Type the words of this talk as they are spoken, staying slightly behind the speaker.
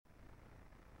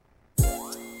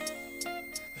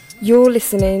You're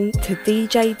listening to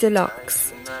DJ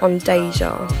Dlux on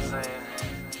Deja.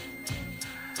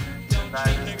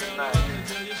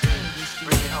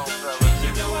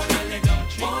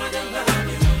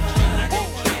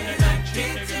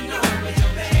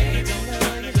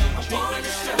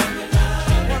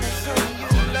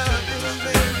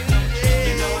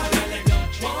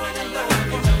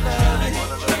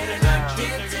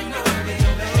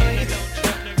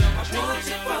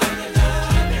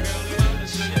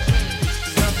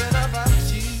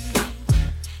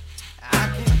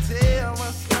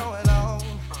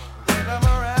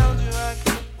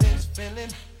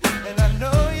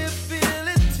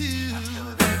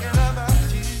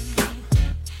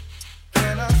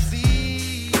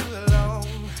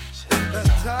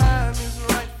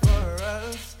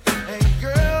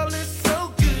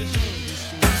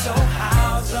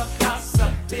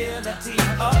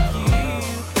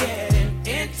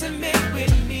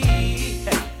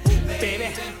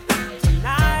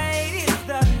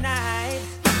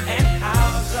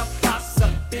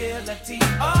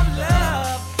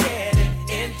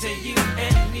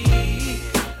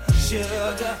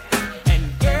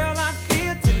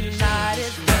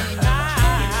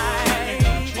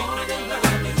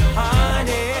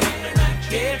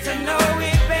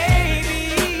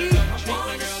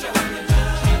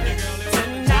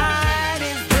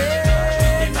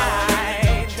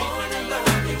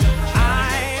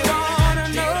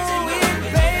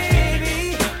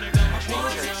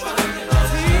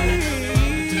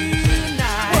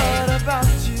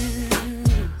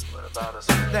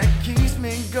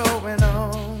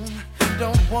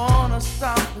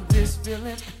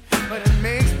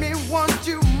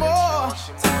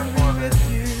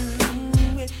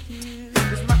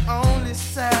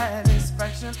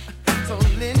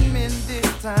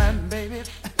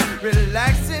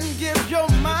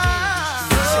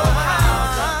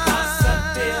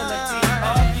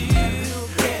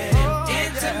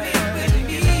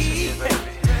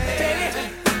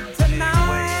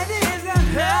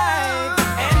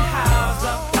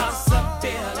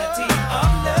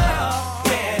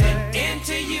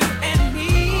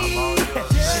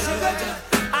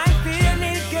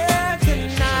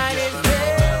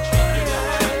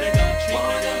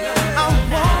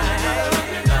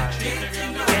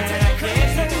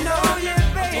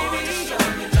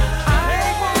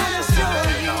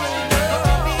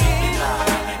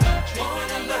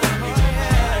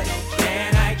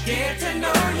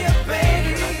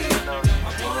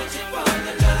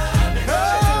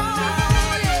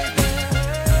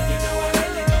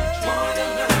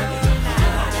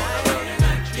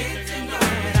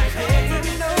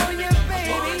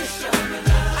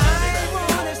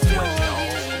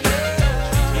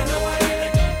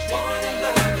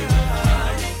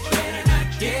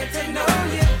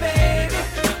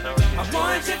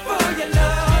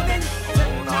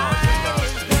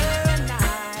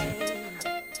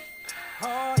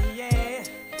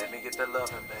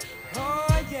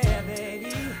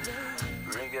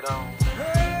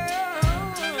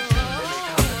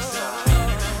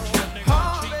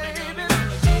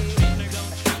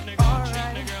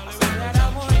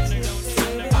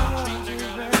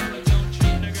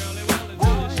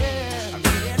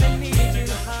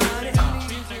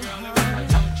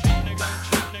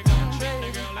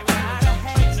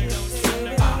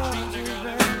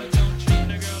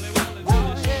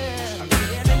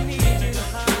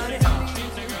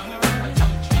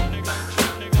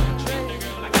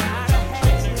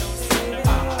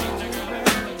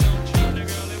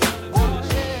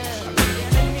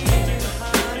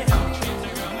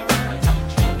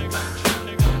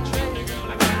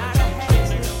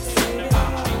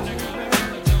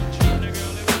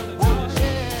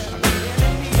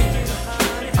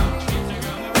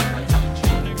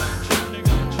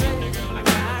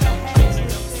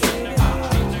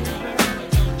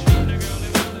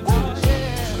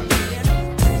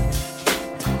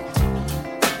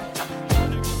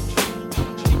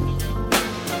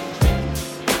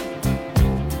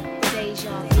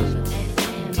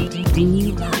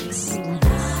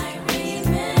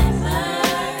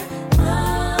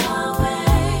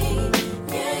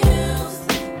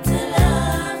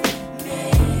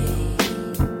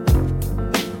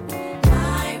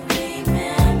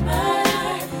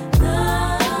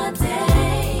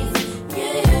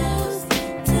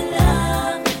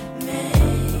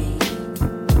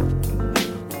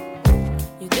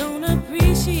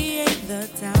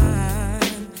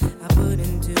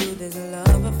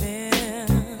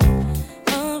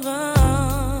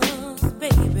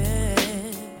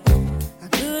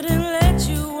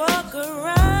 Walk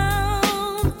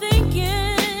around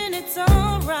thinking it's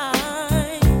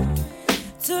alright.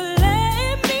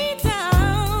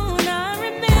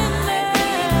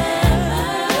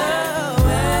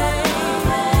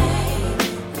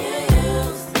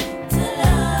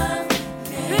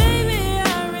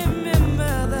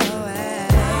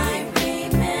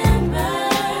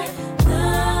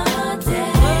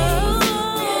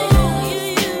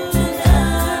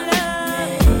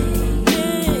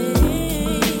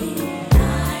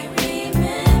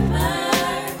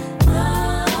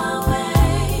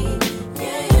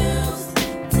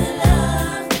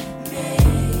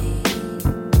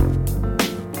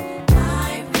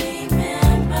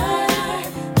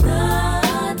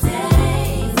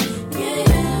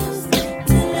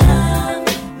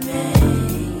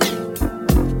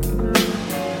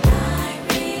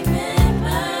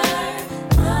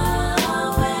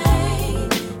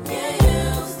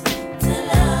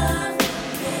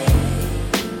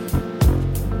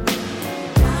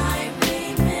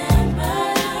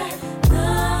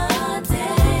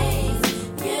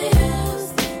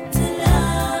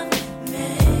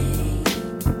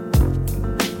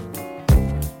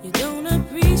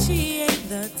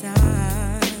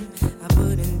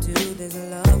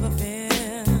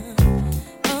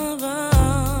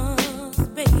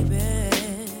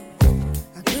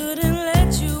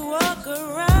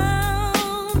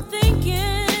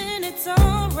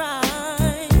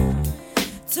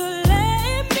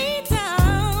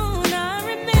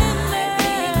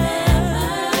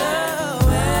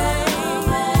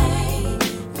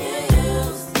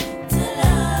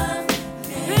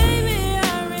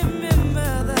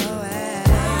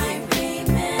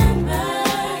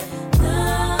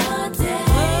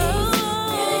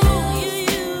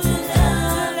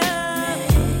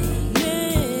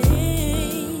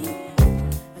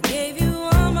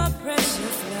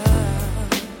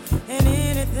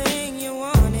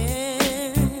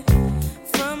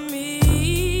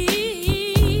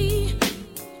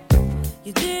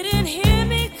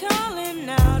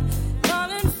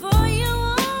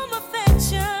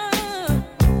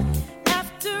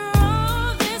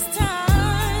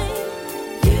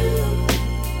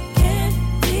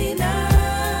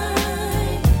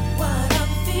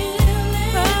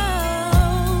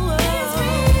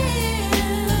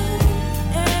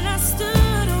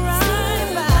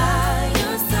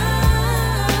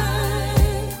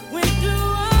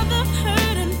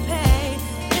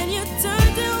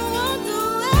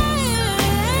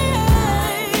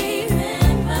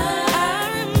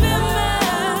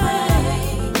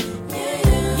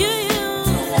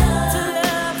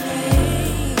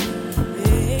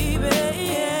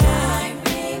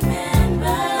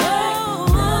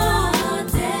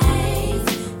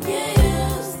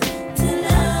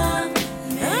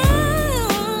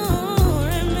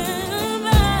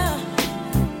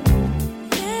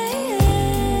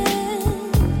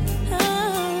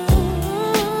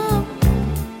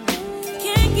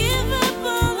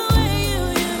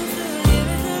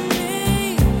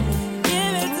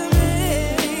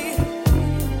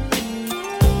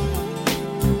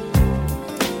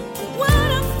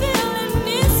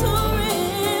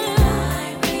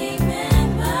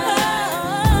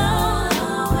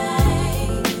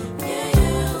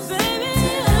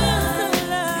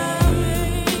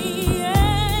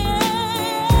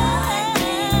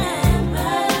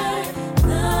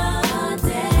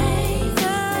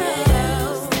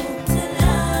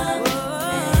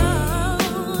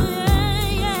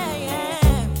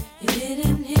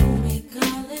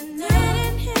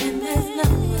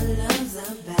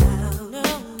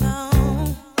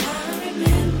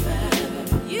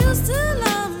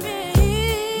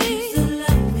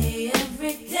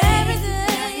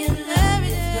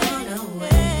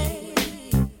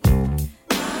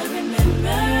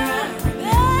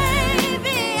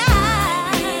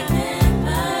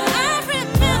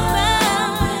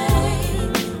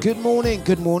 Good morning.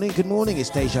 It's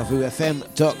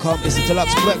dejavufm.com. It's the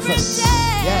Dlux Breakfast.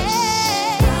 Yes.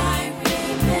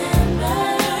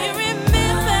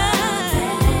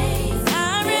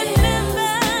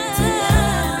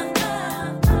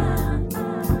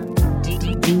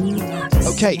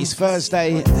 Okay, it's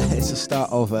Thursday. It's the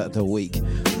start of the week.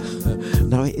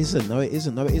 No, it isn't.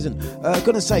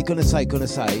 Gonna say.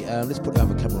 Let's put the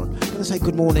other camera on. Gonna say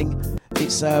good morning.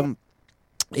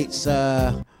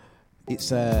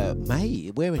 It's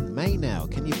May. We're in May now.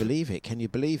 Can you believe it?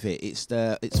 It's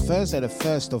Thursday, the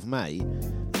 1st of May,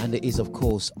 and it is, of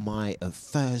course, my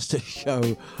first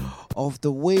show of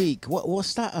the week.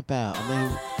 What's that about? I mean,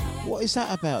 what is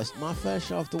that about? It's my first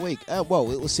show of the week.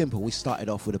 Well, it was simple. We started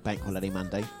off with a bank holiday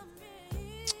Monday,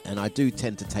 and I do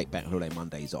tend to take bank holiday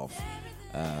Mondays off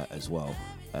as well.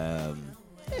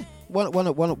 One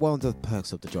of the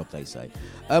perks of the job, they say.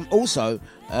 Also,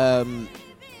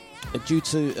 due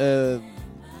to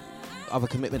other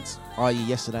commitments, i.e.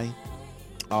 yesterday,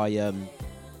 I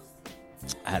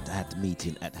had the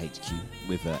meeting at HQ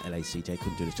with LACJ.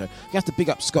 Couldn't do the show. You have to big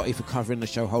up Scotty for covering the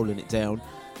show, holding it down.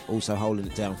 Also holding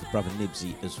it down for brother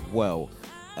Nibsy as well.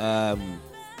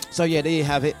 So yeah, there you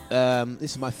have it.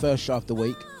 This is my first show of the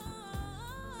week.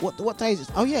 What day is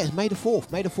it? Oh yeah, it's May the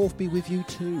 4th. May the 4th be with you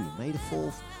too. May the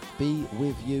 4th be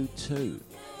with you too,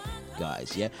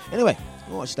 guys. Yeah. Anyway,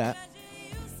 watch that.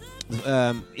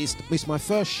 It's my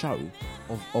first show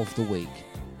of the week.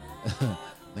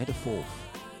 May the 4th.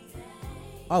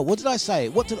 Oh, what did I say?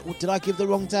 What did I give the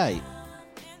wrong day?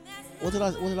 What did I?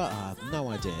 I have no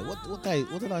idea. What day?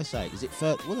 What did I say? Is it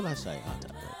What did I say? I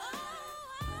don't know.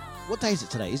 What day is it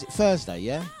today? Is it Thursday?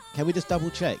 Yeah. Can we just double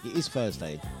check? It is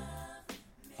Thursday.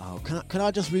 Oh, can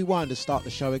I just rewind and start the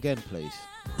show again, please?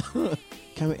 Are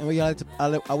we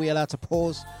allowed to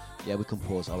pause? Yeah, we can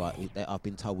pause. All right. I've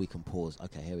been told we can pause.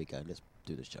 Okay, here we go. Let's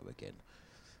do the show again.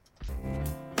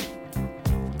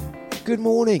 Good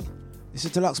morning. This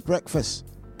is Dlux Breakfast.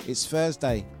 It's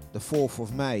Thursday, the 4th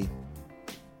of May.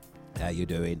 How you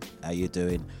doing?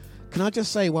 Can I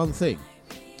just say one thing?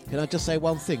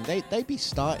 They be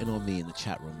starting on me in the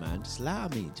chat room, man. Just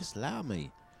allow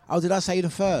me. Oh, did I say the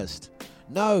 1st?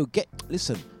 No,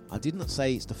 listen. I did not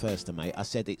say it's the 1st of May. I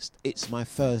said it's my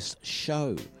first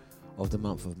show of the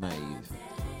month of May.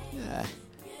 Yeah,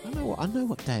 I know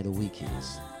what day of the week it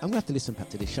is. I'm going to have to listen back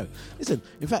to this show. Listen,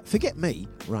 in fact, forget me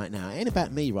right now. It ain't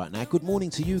about me right now. Good morning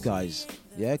to you guys.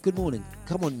 Yeah, good morning.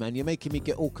 Come on, man. You're making me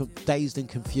get all dazed and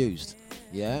confused.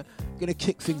 Yeah, I'm going to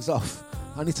kick things off.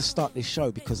 I need to start this show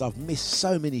because I've missed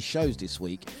so many shows this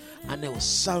week, and there was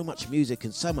so much music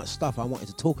and so much stuff I wanted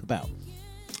to talk about.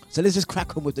 So let's just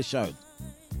crack on with the show.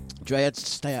 Dre, I'd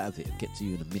stay out of it. I'll get to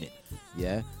you in a minute.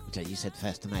 Yeah? Okay, you said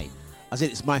 1st of May. I said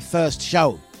it's my first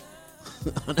show.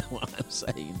 I know what I'm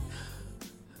saying.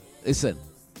 Listen,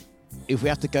 if we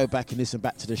have to go back and listen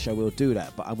back to the show, we'll do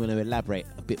that. But I'm going to elaborate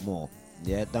a bit more.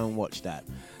 Yeah, don't watch that.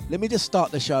 Let me just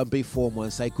start the show and be formal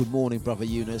and say good morning, Brother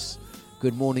Eunice.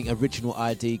 Good morning, Original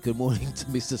ID. Good morning to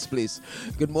Mr. Spliss.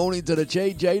 Good morning to the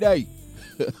JJD.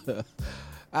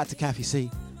 Out to Kathy C.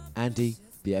 Andy,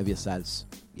 behave yourselves.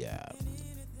 Yeah.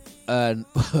 And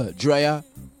Drea,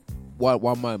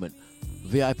 one moment.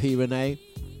 VIP Renee.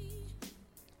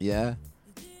 Yeah.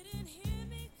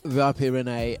 VIP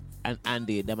Renee and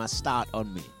Andy, they must start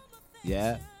on me.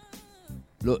 Yeah.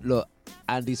 Look.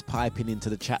 Andy's piping into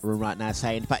the chat room right now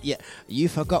saying, but yeah, you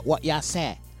forgot what you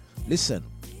said. Listen.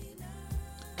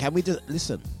 Can we just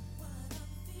listen?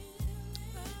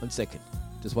 1 second.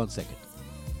 Just 1 second.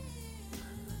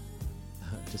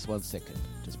 Just 1 second.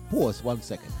 Just pause 1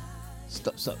 second.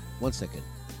 Stop. 1 second.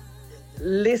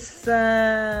 Listen.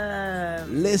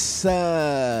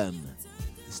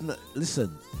 It's not,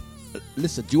 listen.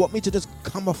 Do you want me to just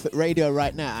come off the radio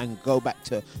right now and go back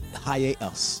to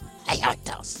hiatus?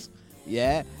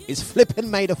 Yeah? It's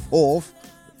flipping May the 4th.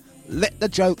 Let the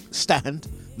joke stand.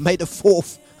 May the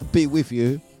 4th be with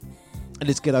you. And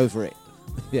let's get over it.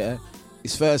 Yeah?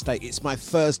 It's Thursday. It's my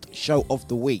first show of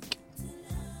the week.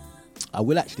 I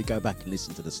will actually go back and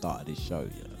listen to the start of this show.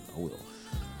 Yeah, I will.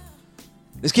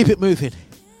 Let's keep it moving.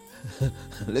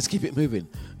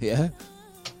 Yeah?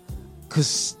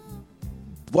 Because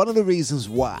one of the reasons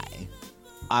why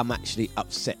I'm actually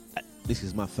upset that this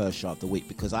is my first show of the week,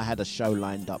 because I had a show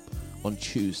lined up on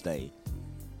Tuesday,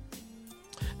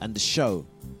 and the show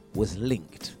was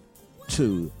linked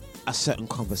to a certain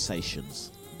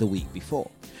conversations the week before.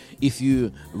 If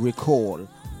you recall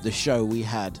the show we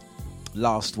had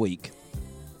last week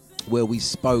where we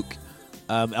spoke,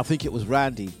 I think it was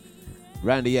Randy,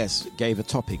 yes, gave a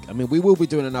topic. I mean, we will be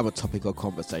doing another topic of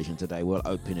conversation today. We'll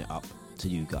open it up to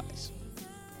you guys.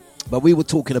 But we were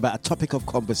talking about a topic of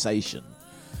conversation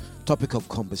Topic of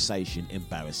conversation,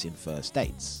 embarrassing first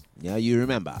dates. Yeah, you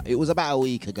remember. It was about a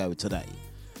week ago today.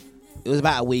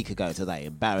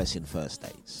 Embarrassing first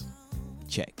dates.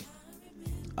 Check.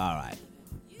 All right.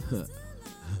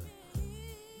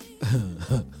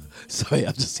 Sorry,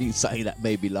 I've just seen something that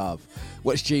made me laugh.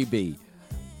 What's GB?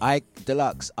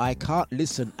 Dlux, I can't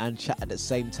listen and chat at the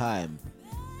same time.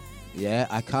 Yeah,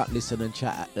 I can't listen and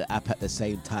chat at the app at the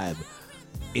same time.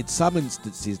 In some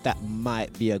instances, that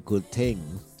might be a good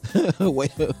thing.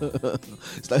 Wait,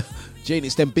 it's like, Jane,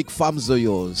 it's them big thumbs of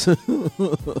yours.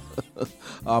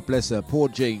 Oh, bless her. Poor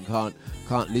Jane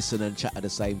can't listen and chat at the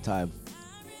same time.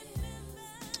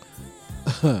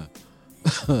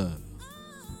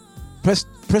 Press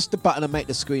the button and make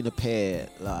the screen appear.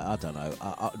 Like, I don't know.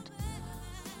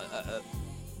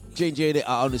 Jane,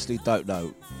 I honestly don't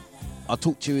know. I'll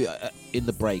talk to you in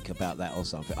the break about that or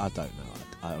something. I don't know.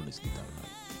 I honestly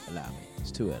don't know. Allow me.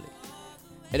 It's too early.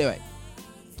 Anyway,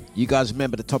 you guys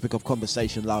remember the topic of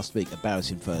conversation last week,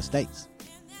 embarrassing first dates?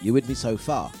 You with me so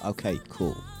far? Okay,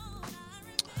 cool.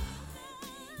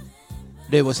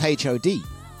 There was HOD.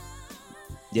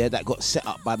 Yeah, that got set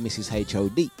up by Mrs.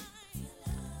 HOD.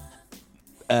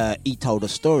 He told a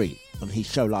story on his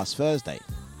show last Thursday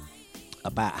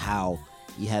about how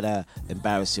he had a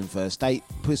embarrassing first date.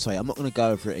 Sorry, I'm not going to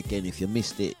go over it again. If you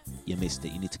missed it, you missed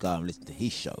it. You need to go and listen to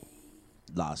his show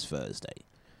last Thursday.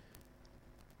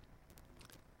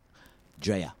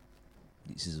 Drea,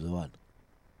 this is the one.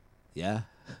 Yeah,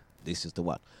 this is the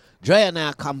one. Drea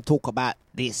now come talk about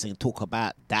this and talk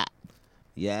about that.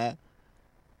 Yeah.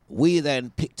 We then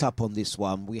picked up on this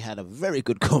one. We had a very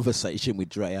good conversation with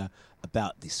Drea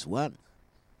about this one.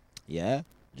 Yeah.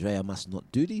 Drea must not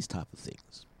do these type of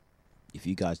things. If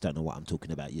you guys don't know what I'm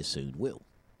talking about, you soon will.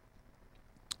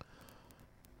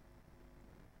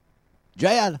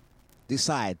 Drea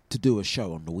decided to do a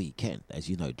show on the weekend. As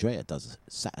you know, Drea does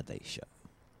a Saturday show.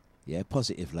 Yeah,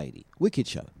 Positive Lady. Wicked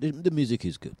show. The music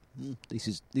is good.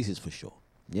 This is for sure.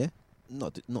 Yeah?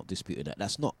 Not disputing that.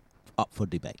 That's not up for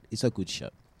debate. It's a good show.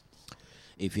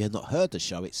 If you have not heard the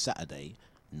show, it's Saturday,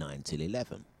 9 till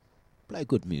 11. Play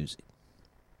good music.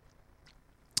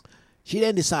 She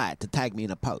then decided to tag me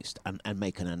in a post and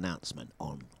make an announcement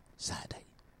on Saturday.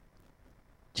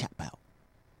 Chat about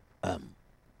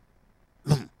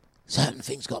certain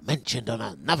things got mentioned on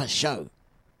another show.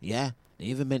 Yeah? They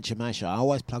even mention my show. I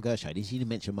always plug her show. They didn't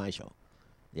mention my show.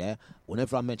 Yeah?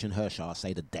 Whenever I mention her show, I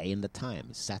say the day and the time.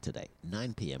 It's Saturday,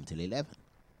 9 p.m. till 11.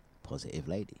 Positive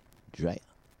Lady. Drea.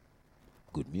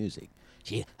 Good music.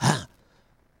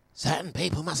 Certain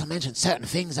people must have mentioned certain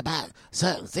things about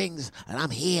certain things, and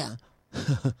I'm here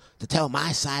to tell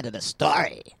my side of the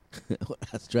story.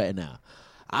 That's Drea now.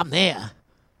 I'm there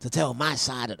to tell my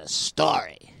side of the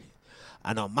story.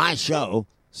 And on my show,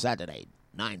 Saturday,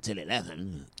 9 till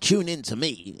 11, tune in to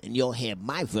me and you'll hear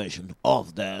my version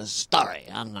of the story.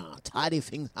 I'm going to tidy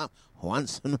things up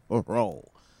once and for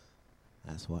all.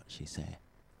 That's what she said.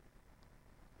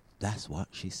 That's what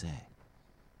she said.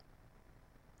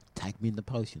 Tag me in the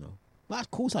post, you know. Well,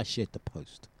 of course I shared the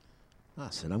post. I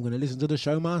said I'm going to listen to the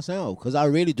show myself because I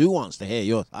really do want to hear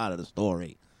your side of the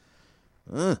story.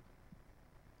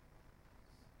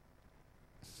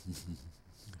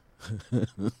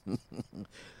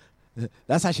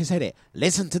 That's how she said it.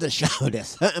 Listen to the show. There's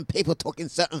certain people talking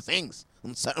certain things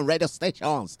on certain radio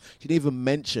stations. She didn't even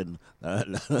mention.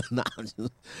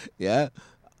 Yeah,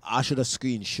 I should have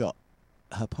screenshot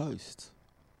her post.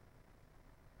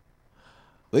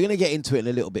 We're going to get into it in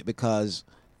a little bit because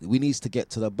we need to get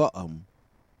to the bottom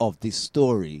of this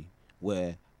story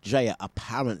where Drea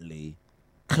apparently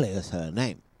clears her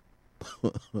name.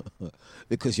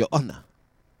 Because, Your Honour,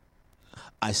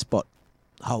 I spot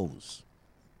holes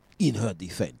in her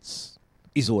defence,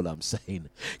 is all I'm saying.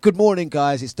 Good morning,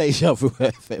 guys. It's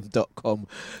dejavufm.com.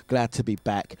 Glad to be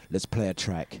back. Let's play a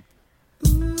track.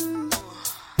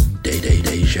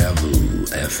 Deja Vu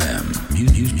FM.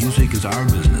 Music is our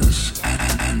business,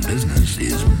 and business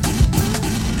is boom.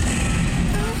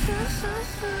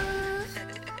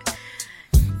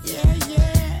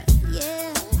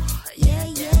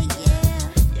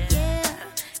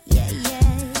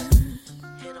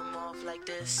 Hit 'em off like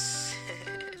this.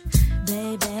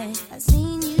 Baby, I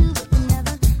seen you with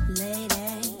another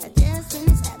lady. I just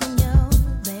finished having you,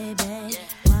 baby.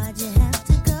 Why'd you have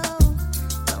to go?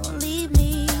 Don't leave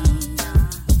me,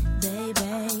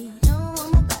 baby. No,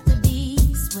 I'm about to be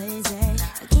swayze.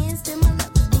 I can't stand my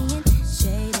love being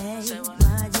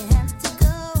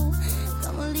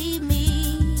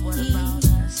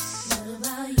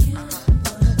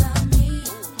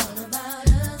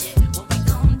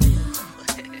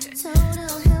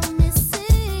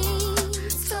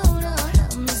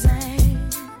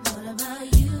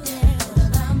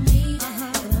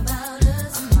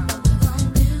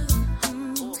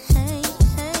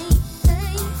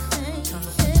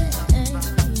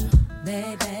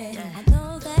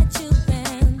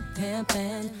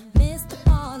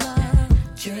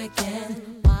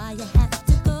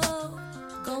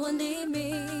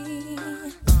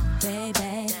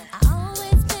baby. I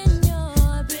always been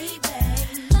your baby.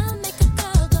 Love make a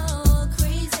girl go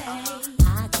crazy.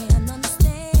 I can't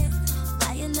understand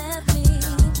why you left me.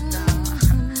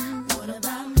 What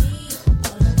about me?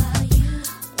 What about you?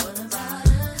 What about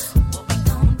us? What we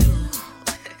gon' do?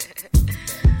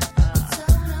 So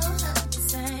don't have to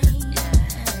say.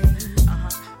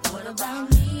 What about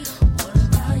me? What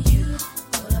about you?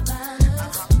 What about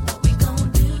us? What we gon'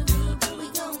 do? What we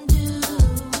gon' do?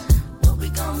 What we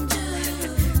gon' do?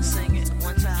 Sing it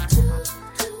one time.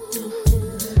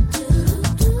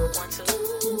 One, two.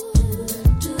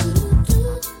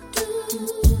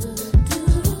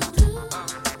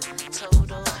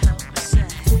 Total help me say.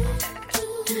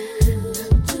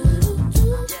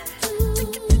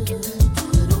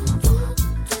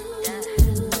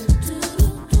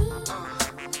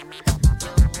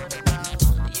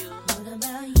 What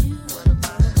about you?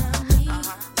 What about me?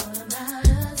 What about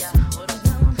us? What we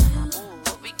gon' do?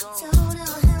 What we gon'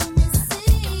 Total help me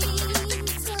sing.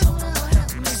 Total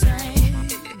help me sing.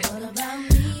 What about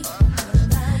me? What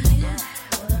about you?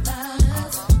 What about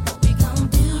us? What we gon'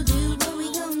 do? What we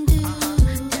gon' do?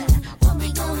 What we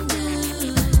gon' do?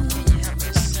 Can you help me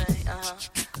say?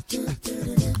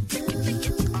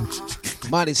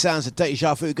 Mighty sounds of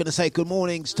Deja Vu. Gonna say good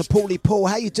mornings to Paulie Paul.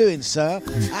 How you doing, sir?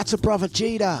 Out to Brother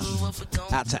Gina.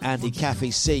 Out to Andy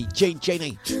Caffey C.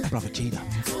 Jeannie. Brother Gina.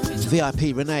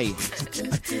 VIP Renee.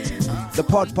 The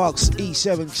Podbox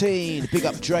E17. Big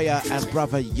up Drea and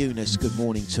Brother Eunice. Good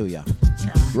morning to you.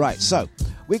 Right, so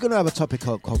we're gonna have a topic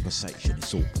of conversation.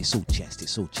 It's all jest.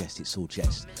 It's all jest. It's all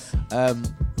jest.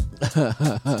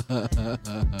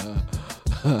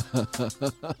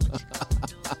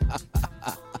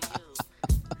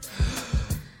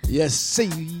 Yes, see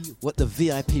what the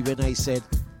VIP Renee said.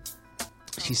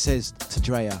 She says to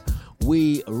Drea,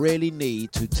 we really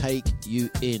need to take you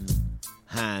in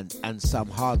hand and some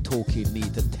hard talking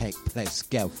need to take place,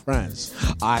 girlfriends.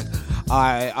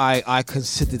 I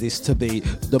consider this to be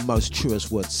the most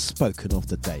truest words spoken of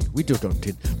the day. We don't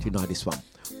deny this one.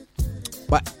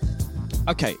 But,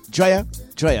 okay, Drea,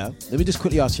 let me just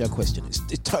quickly ask you a question. It's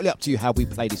totally up to you how we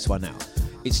play this one out.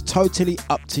 It's totally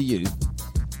up to you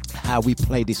how we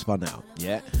play this one out,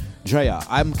 yeah? Drea,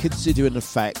 I'm considering the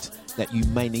fact that you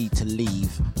may need to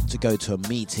leave to go to a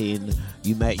meeting.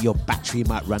 Your battery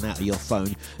might run out of your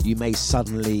phone. You may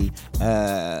suddenly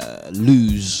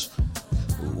lose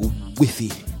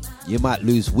Wi-Fi. You might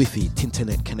lose Wi-Fi,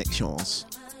 internet connections.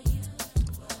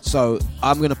 So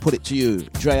I'm going to put it to you,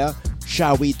 Drea,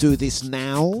 shall we do this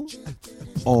now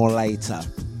or later?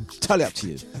 Totally up to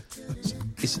you.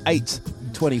 It's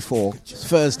 8:24. It's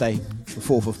Thursday, the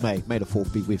 4th of May. May the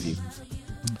 4th be with you.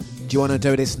 Do you want to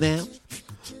do this now?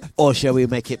 Or shall we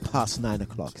make it past 9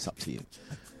 o'clock? It's up to you.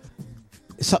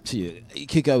 It's up to you. It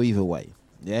could go either way.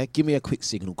 Yeah? Give me a quick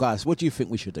signal. Guys, what do you think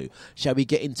we should do? Shall we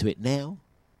get into it now?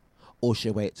 Or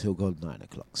shall we wait till 9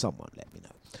 o'clock? Someone let me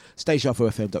know.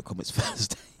 StaySharpFM.com. It's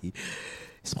Thursday.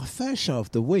 It's my first show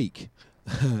of the week.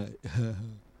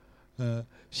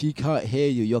 She can't hear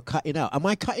you. You're cutting out. Am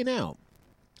I cutting out?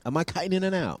 Am I cutting in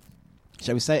and out?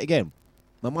 Shall we say it again?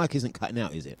 My mic isn't cutting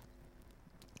out, is it?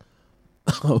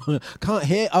 Can't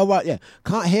hear. Oh, right, yeah.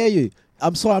 Can't hear you.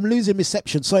 I'm sorry, I'm losing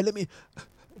reception. So let me...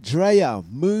 Drea,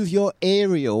 move your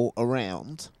aerial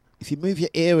around. If you move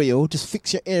your aerial, just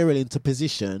fix your aerial into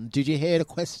position. Did you hear the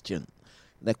question?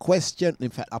 The question... In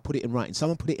fact, I'll put it in writing.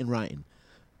 Someone put it in writing.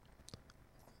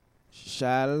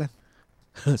 Shall...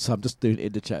 So I'm just doing it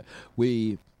in the chat.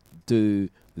 We do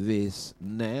this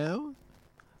now?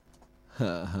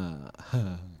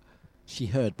 She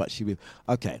heard, but she will.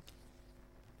 Okay.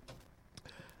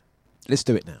 Let's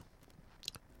do it now.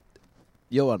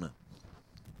 Your Honour,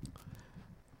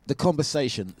 the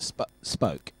conversation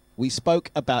spoke. We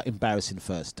spoke about embarrassing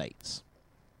first dates.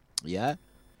 Yeah?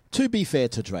 To be fair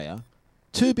to Drea,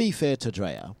 and to be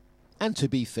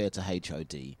fair to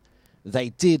HOD, they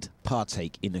did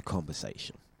partake in a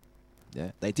conversation.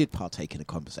 Yeah? They did partake in a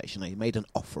conversation. They made an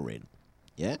offering.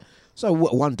 Yeah? So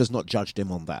one does not judge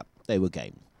them on that. They were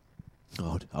game.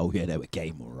 Oh yeah, they were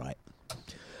game, all right.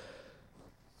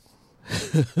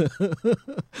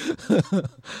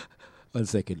 One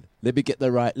second. Let me get the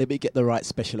right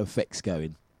special effects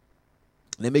going.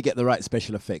 Let me get the right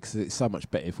special effects. It's so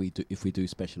much better if we do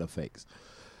special effects.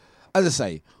 As I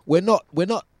say, we're not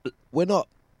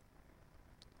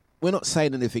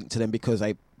saying anything to them because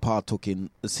they partook in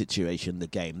the situation, the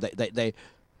game. They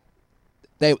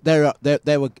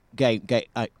were game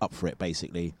up for it,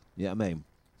 basically. You know what I mean?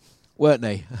 Weren't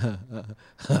they?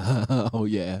 Oh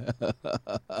yeah.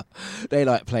 They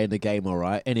like playing the game, all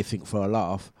right. Anything for a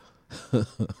laugh.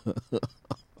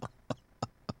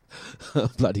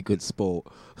 Bloody good sport.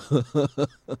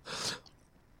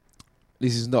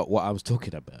 This is not what I was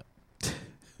talking about.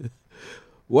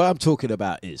 What I'm talking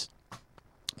about is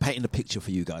painting a picture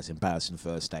for you guys. Embarrassing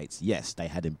first dates. Yes, they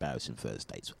had embarrassing first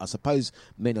dates. I suppose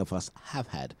many of us have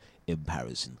had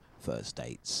embarrassing first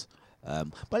dates.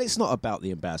 But it's not about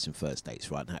the embarrassing first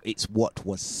dates right now. It's what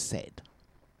was said.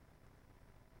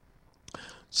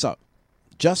 So,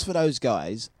 just for those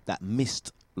guys that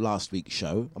missed last week's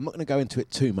show, I'm not going to go into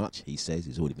it too much. He says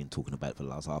he's already been talking about it for the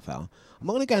last half hour. I'm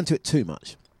not going to go into it too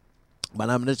much, but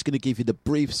I'm just going to give you the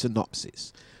brief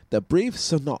synopsis. The brief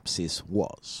synopsis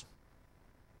was,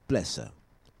 bless her,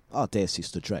 our dear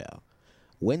sister Drea,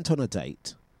 went on a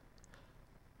date,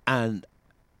 and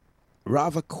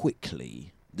rather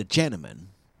quickly, the gentleman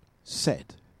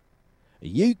said,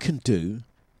 "You can do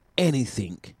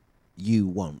anything you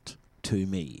want to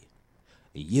me.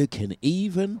 You can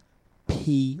even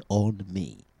pee on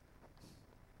me."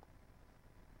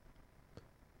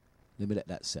 Let me let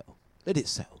that settle. Let it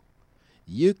settle.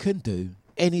 You can do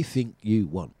anything you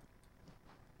want.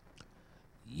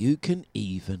 You can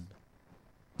even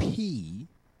pee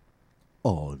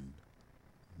on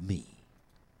me.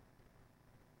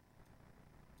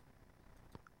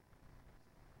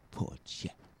 Poor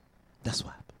Jet. That's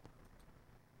what happened.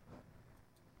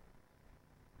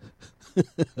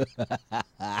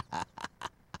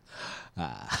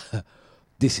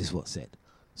 This is what's said.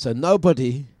 So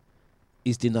nobody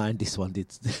is denying this one.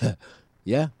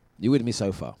 Yeah? You with me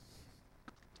so far?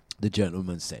 The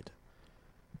gentleman said,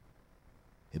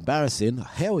 embarrassing?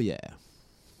 Hell yeah.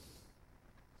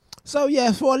 So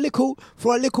yeah, for a little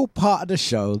part of the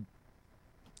show,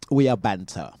 we are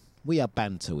banter. We are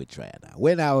banter with Drea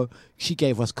now. She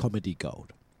gave us comedy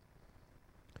gold.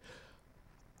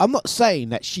 I'm not saying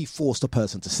that she forced a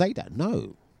person to say that.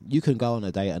 No. You can go on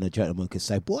a date and a gentleman can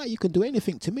say, boy, you can do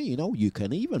anything to me, you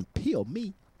can even pee on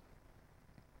me.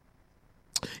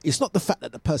 It's not the fact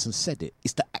that the person said it,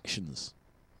 it's the actions.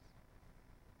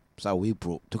 So we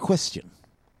brought the question.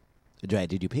 Drea,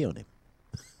 did you pee on him?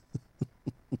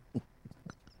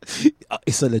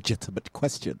 It's a legitimate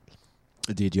question.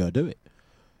 Did you do it?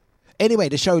 Anyway,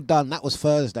 the show done. That was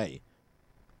Thursday.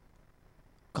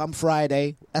 Come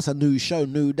Friday, that's a new show,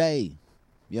 new day.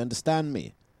 You understand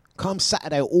me? Come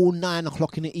Saturday, all 9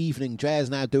 o'clock in the evening, Drea's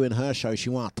now doing her show. She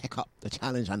want to take up the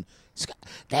challenge. And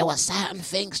there were certain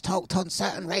things talked on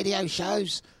certain radio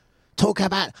shows. Talk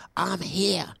about, I'm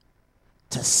here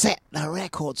to set the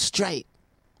record straight.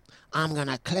 I'm going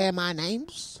to clear my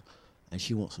names. And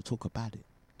she wants to talk about it.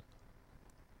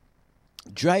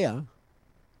 Drea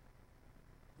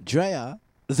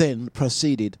then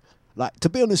proceeded, to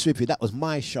be honest with you, that was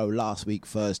my show last week,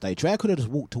 Thursday. Drea could have just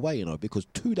walked away, because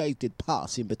 2 days did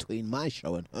pass in between my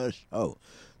show and her show.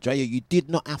 Drea, you did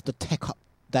not have to take up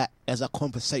that as a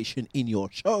conversation in your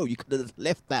show. You could have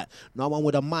left that. No one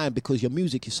would have mind because your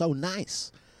music is so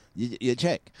nice. You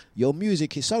check. Your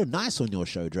music is so nice on your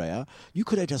show, Drea. You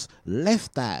could have just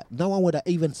left that. No one would have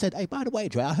even said, hey, by the way,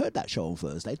 Drea, I heard that show on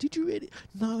Thursday. Did you really?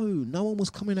 No one was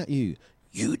coming at you.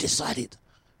 You decided.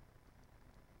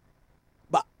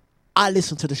 But I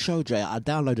listened to the show, Drea. I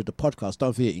downloaded the podcast.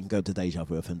 Don't forget, you can go to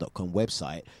dejavufm.com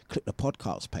website, click the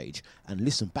podcast page, and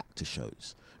listen back to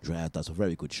shows. Drea does a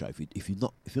very good show. If you've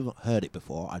not heard it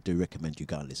before, I do recommend you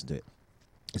go and listen to it.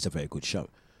 It's a very good show.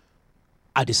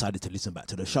 I decided to listen back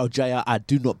to the show. Jaya, I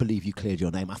do not believe you cleared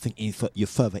your name. I think you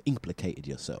further implicated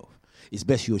yourself. It's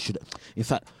best you should. In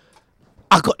fact,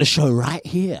 I got the show right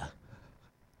here.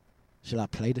 Shall I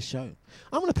play the show?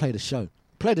 I'm going to play the show.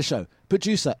 Play the show.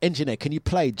 Producer, engineer, can you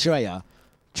play Drea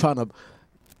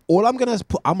all I'm going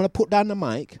to put down the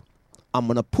mic. I'm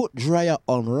going to put Drea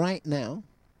on right now.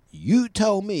 You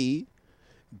tell me,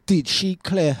 did she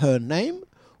clear her name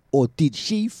or did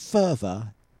she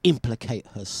further implicate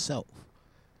herself?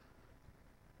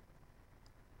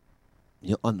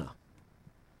 Your Honor,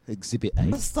 Exhibit A.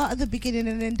 I'll start at the beginning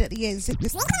and end at the end.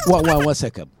 One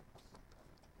second.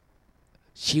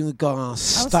 She was going to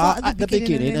start at the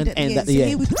beginning and end at the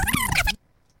end.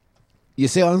 You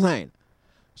see what I'm saying?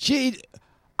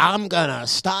 I'm going to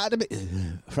start at the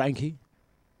beginning.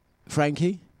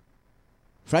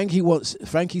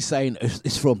 Frankie's saying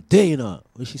it's from there,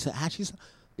 When she said,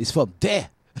 it's from there.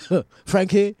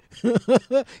 Frankie,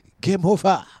 game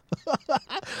over.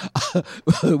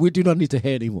 We do not need to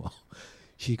hear anymore.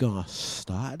 She's going to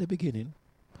start at the beginning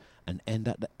and end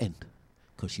at the end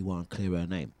because she want to clear her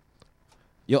name.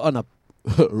 Your Honor,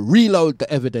 reload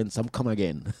the evidence. I'm come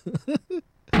again.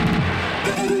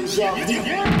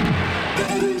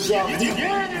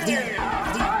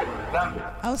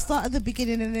 I'll start at the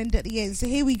beginning and end at the end. So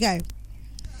here we go.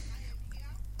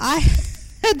 I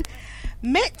had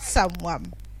met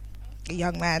someone, a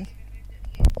young man.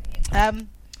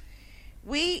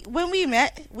 When we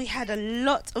met, we had a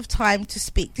lot of time to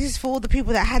speak. This is for all the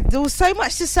people there was so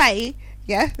much to say.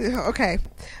 Yeah, okay.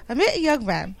 I met a young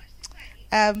man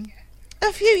a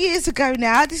few years ago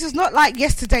now. This is not like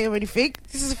yesterday or anything.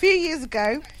 This is a few years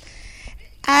ago.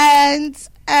 And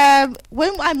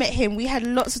when I met him, we had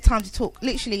lots of time to talk.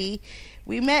 Literally,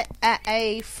 we met at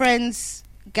a friend's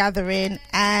gathering,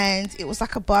 and it was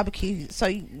like a barbecue.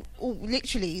 So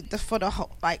literally, for the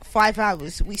like 5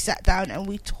 hours, we sat down and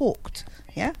we talked.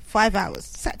 Yeah, 5 hours.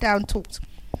 Sat down, talked.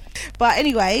 But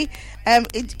anyway,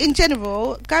 in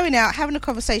general, going out, having a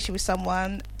conversation with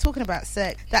someone, talking about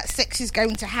sex, that sex is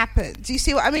going to happen. Do you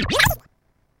see what I mean?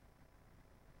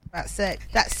 About sex,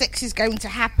 that sex is going to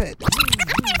happen.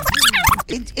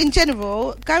 In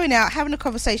general, going out, having a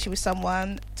conversation with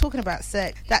someone, talking about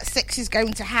sex, that sex is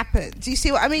going to happen. Do you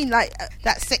see what I mean? Like,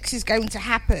 that sex is going to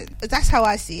happen. That's how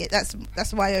I see it. That's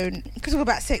my own. You can talk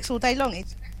about sex all day long.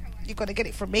 You've got to get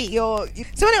it from me. So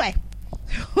anyway,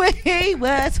 we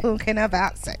were talking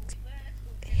about sex.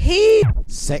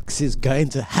 Sex is going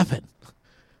to happen.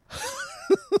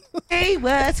 We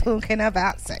were talking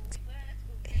about sex.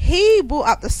 He brought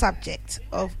up the subject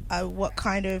of what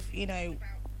kind of,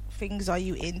 things are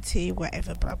you into,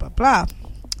 whatever, blah, blah, blah.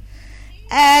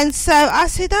 And so I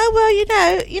said, oh, well,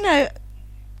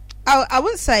 I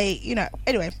wouldn't say,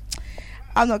 anyway,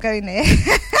 I'm not going there.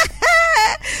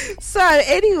 So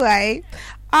anyway,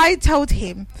 I told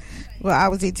him what I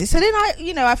was into. So then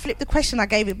I flipped the question, I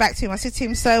gave it back to him. I said to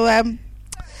him, so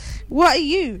what do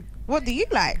you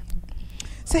like?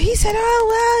 So he said, oh,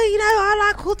 well, I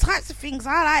like all types of things.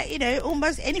 I like,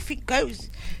 almost anything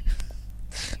goes.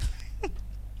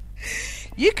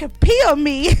 You can pee on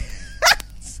me. I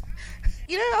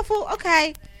thought,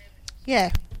 okay,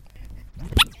 yeah.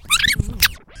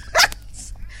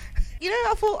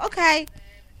 I thought, okay,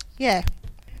 yeah.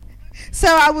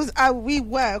 So we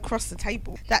were across the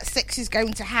table. That sex is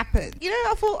going to happen.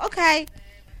 I thought, okay.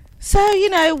 So,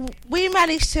 we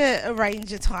managed to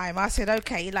arrange a time. I said,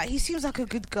 okay, like, he seems like a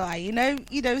good guy,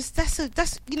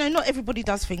 that's not everybody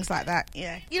does things like that.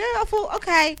 Yeah. I thought,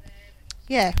 okay,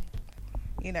 yeah.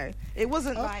 It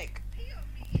wasn't like,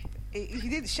 he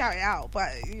didn't shout it out,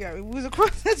 but, it was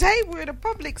across the table in a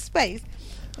public space.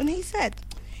 And he said,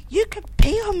 you can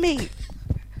pee on me.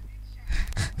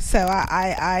 So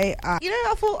I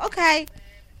thought, okay,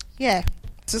 yeah.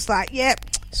 Just like, yeah,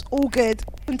 it's all good.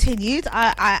 Continued.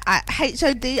 I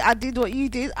HOD, I did what you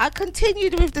did. I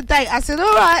continued with the date. I said,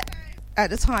 all right. At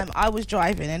the time, I was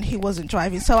driving and he wasn't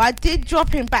driving. So I did drop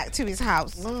him back to his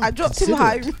house. I dropped him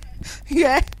home.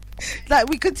 Yeah. Like,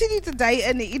 we continued to date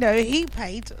and, he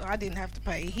paid. I didn't have to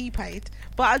pay. He paid.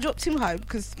 But I dropped him home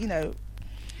because,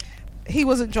 he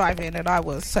wasn't driving and I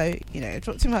was. So, I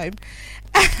dropped him home.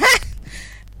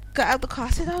 Got out of the car. I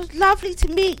said, oh, it was lovely to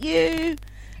meet you.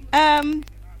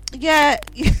 Yeah.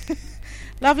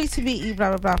 Lovely to meet you,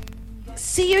 blah, blah, blah.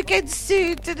 See you again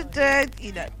soon. Da, da, da,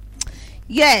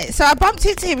 Yeah, so I bumped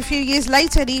into him a few years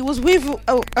later and he was with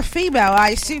a female. I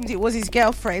assumed it was his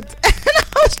girlfriend. And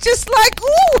I was just like,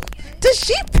 ooh, does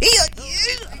she pee on you?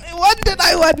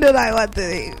 I wondered.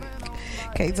 It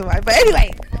came to mind. But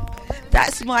anyway,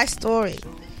 that's my story.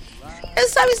 And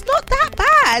so it's not that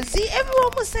bad. See,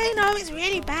 everyone was saying, oh, it's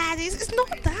really bad. It's not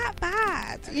that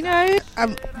bad.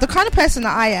 The kind of person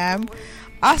that I am,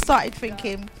 I started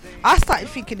thinking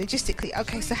logistically,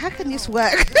 okay, so how can this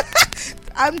work?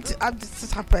 I'm just the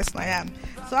type of person I am.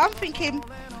 So I'm thinking,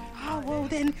 oh, well,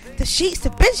 then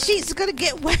the bed sheets are going to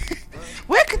get wet.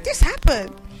 Where could this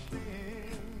happen?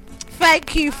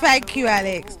 Thank you,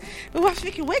 Alex. But I was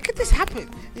thinking, where could this happen?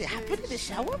 Did it happen in the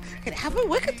shower? Can it happen?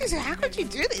 How could you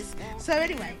do this? So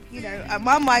anyway,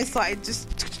 my mind started just,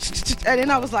 and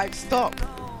then I was like, stop.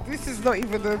 This is not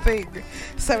even the thing.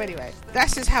 So anyway,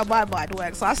 that's just how my mind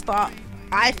works. So I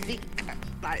think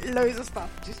like loads of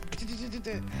stuff just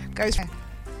goes.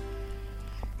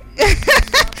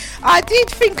 I did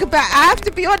think about. I have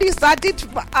to be honest. I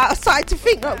started to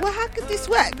think, like, well, how could this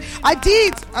work?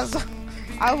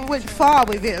 I went far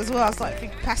with it as well. I started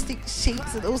thinking plastic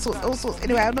sheets and all sorts.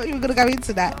 Anyway, I'm not even going to go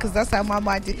into that because that's how my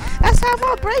mind is. That's how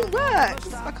my brain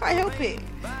works. I can't help it.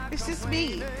 It's just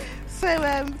me. So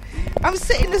I'm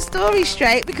setting the story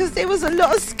straight because there was a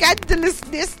lot of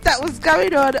scandalousness that was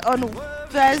going on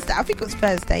Thursday. I think it was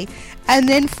Thursday, and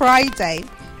then Friday.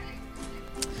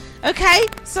 Okay,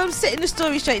 so I'm setting the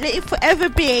story straight. Let it forever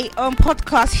be on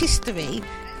podcast history.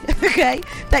 Okay,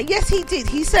 that yes, he did.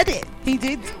 He said it. He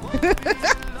did,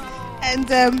 and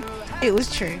it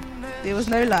was true. There was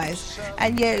no lies.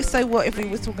 And yeah, so what if we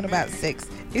were talking about sex?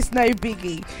 It's no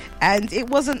biggie. And it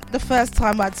wasn't the first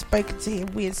time I'd spoken to him.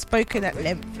 We had spoken at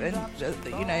length, and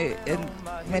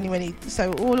and many.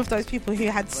 So all of those people who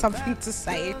had something to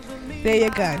say, there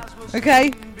you go.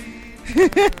 Okay.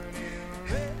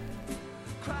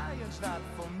 Crying's not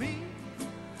for me,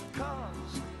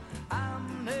 'cause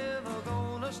I'm never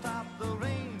gonna stop the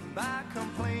rain by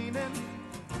complaining,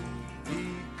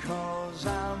 because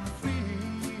I'm free.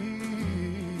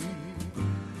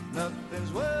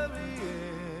 Nothing's worrying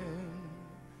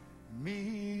me.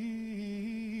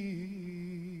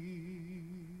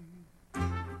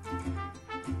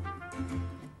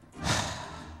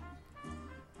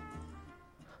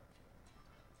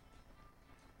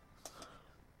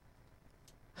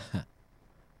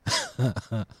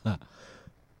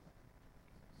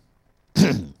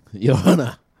 Your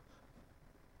Honour,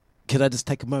 can I just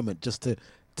take a moment just to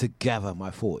gather my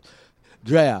thoughts?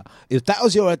 Drea, if that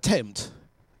was your attempt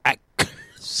at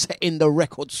setting the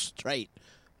record straight,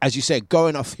 as you said,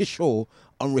 going official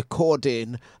on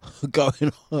recording,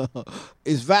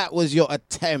 if that was your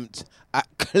attempt at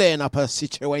clearing up her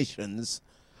situations,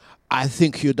 I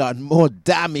think you've done more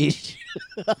damage.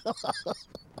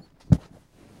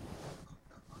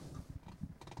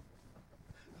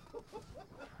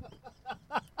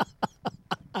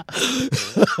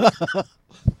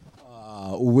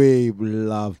 We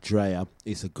love Drea.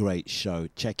 It's a great show.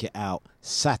 Check it out.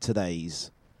 Saturdays,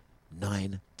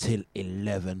 9 till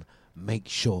 11. Make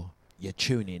sure you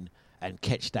tune in and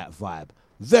catch that vibe.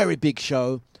 Very big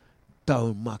show.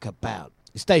 Don't muck about.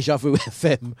 It's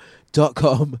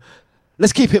dejavufm.com.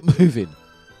 Let's keep it moving.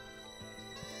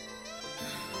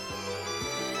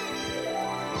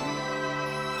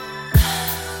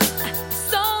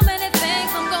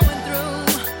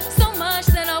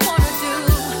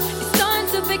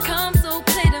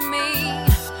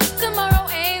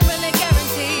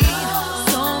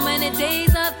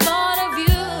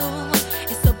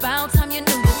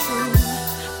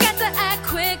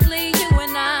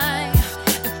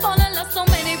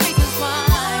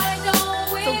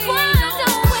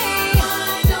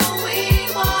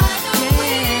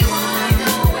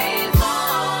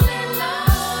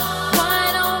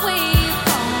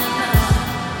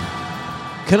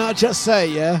 Can I just say,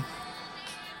 yeah,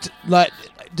 like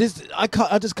this,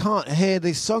 I just can't hear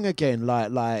this song again.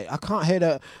 Like I can't hear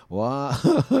the what?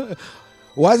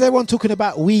 Why is everyone talking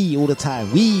about we all the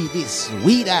time? We this,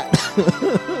 we that.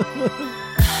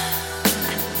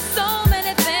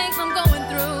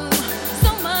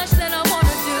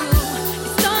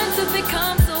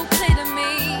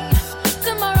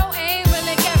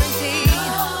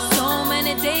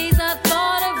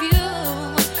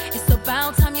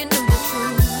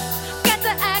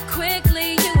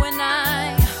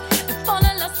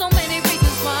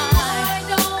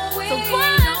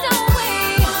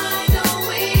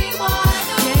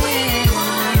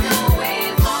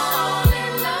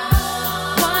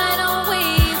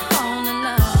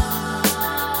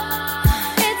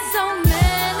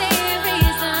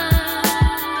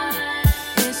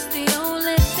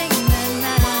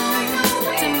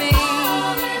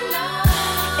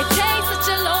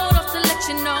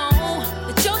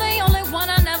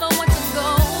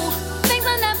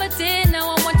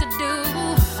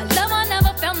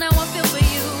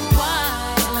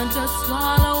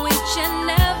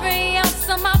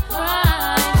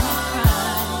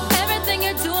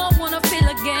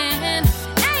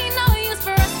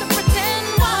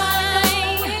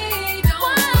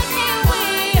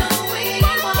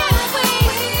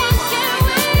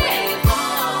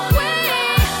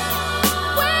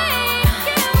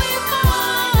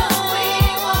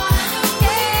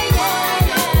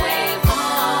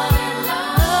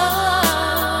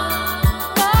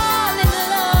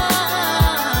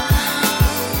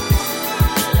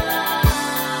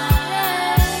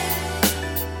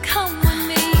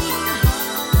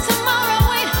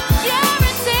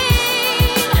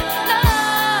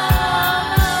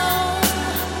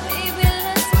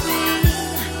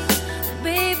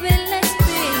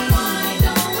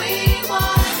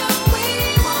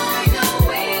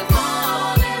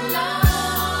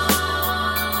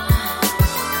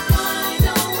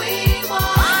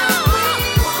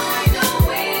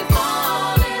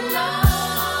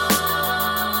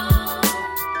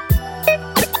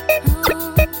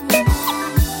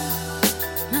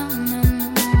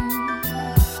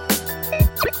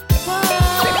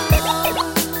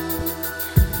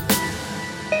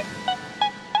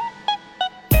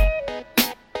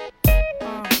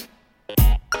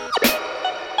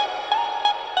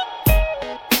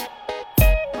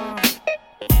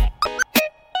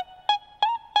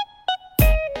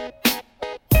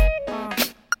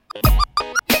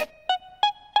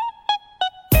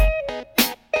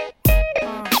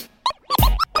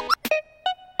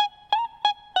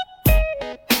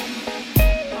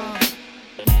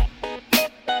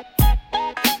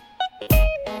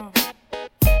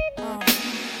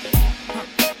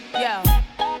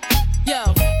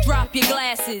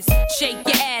 glasses. Shake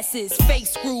your asses,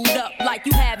 face screwed up like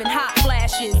you having hot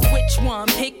flashes. Which one?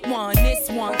 Pick one. This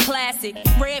one classic.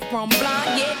 Red from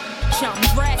blind, yeah. Chum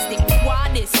drastic. Why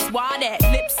this? Why that?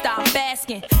 Lip stop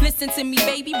asking. Listen to me,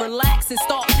 baby, relax and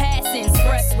start passing.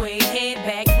 Expressway, head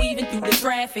back, weaving through the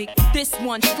traffic. This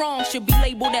one strong should be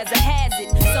labeled as a hazard.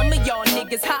 Some of y'all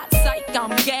niggas hot psych,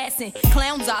 I'm gassing.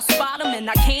 Clowns, I spot them and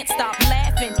I can't stop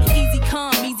laughing. Easy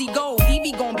come, easy go,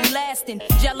 Evie gon' be lasting.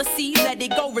 Jealousy, let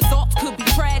it go, results could be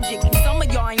tragic. Some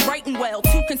of y'all ain't writing well,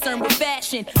 too concerned with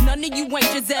fashion. None of you ain't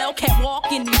Giselle, can't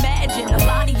walk and imagine. A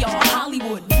lot of y'all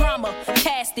Hollywood drama,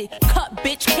 cast it. Cut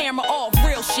bitch camera off,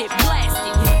 real shit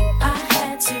blasted. I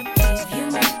had to give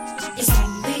you me. It's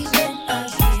only been a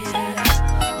year.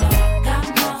 Now I got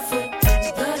my foot in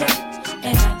the door,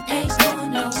 and I ain't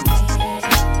going nowhere.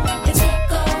 It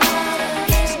took a while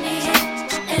to get me here,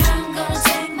 and I'm gonna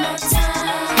take my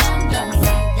time. Don't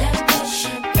fight that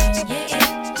bullshit when you're in.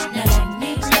 Now let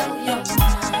me blow your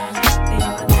mind. We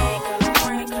gonna make a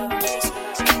break of this.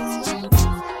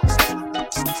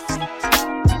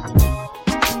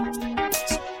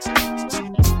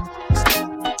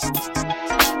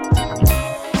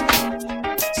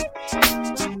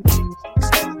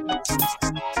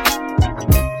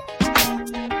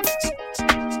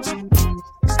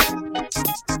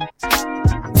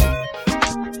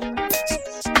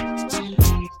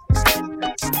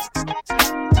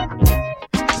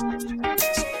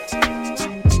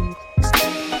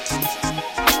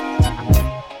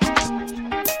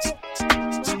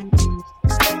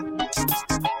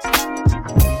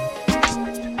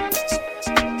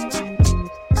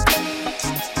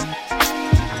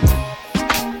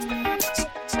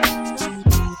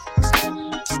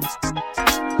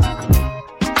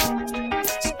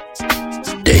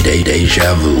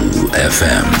 Deja Vu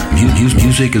FM.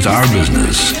 Music is our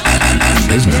business, and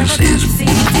business is boom.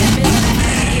 I'm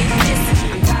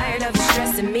tired of it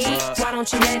stressing me. Why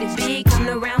don't you let it be? Coming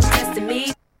around testing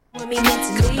me. Want me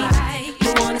mentally.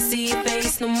 Don't wanna see your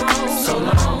face no more. So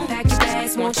long. Pack your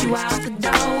bags, want you out the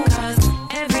door. Cause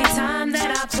every time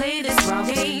that I play this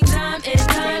wrong game, time and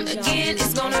time again,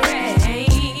 it's gonna rain.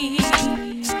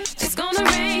 It's gonna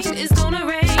rain, it's gonna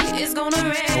rain, it's gonna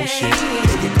rain. Oh shit,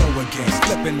 here you go again,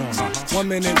 flipping on me. 1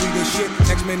 minute we the shit,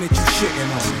 next minute you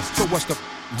shitting on me. So what's the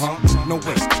No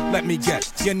wait, let me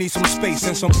guess. You need some space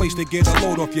and some place to get a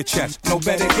load off your chest. No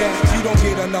better yet, you don't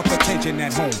get enough attention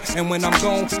at home. And when I'm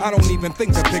gone, I don't even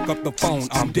think to pick up the phone.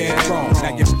 I'm dead wrong,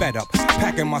 now you're fed up.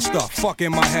 Packing my stuff,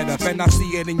 fucking my head up. And I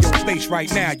see it in your face right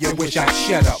now, you wish I'd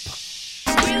shut up.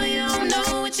 Really don't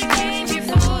know what you came here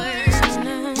for.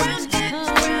 Round and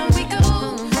around we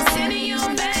go. Sending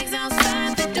your bags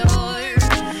outside the door.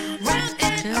 Round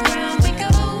and around we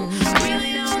go.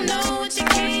 Really don't know what you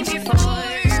came here for.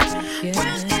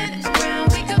 Round and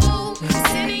around we go.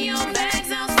 Sending your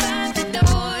bags outside the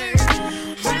door.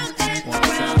 Round and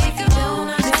around we go. Don't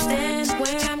understand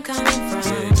where I'm coming from.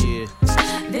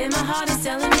 Then my heart is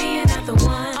telling me you're not the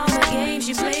one. All the games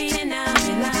you played and now I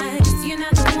realize you're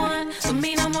not the one for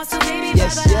me no more. So baby,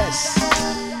 yes, yes.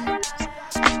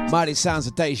 Mighty sounds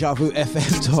of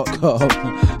dejavufm.com.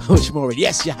 Which more?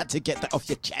 Yes, you had to get that off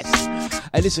your chest.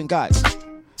 Hey, listen, guys.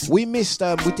 We missed.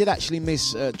 We did actually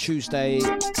miss Tuesday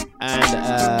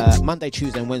and Monday,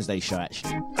 Tuesday, and Wednesday show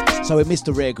actually. So we missed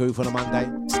the Rare Groove on a Monday.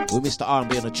 We missed the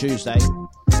R&B on a Tuesday.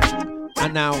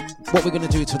 And now, what we're going to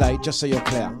do today, just so you're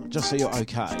clear, just so you're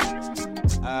okay,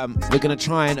 we're going to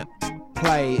try and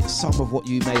play some of what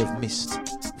you may have missed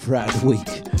throughout the week.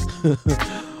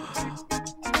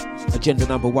 Agenda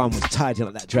number one was tidying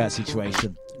up that Drea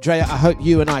situation. Drea, I hope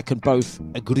you and I can both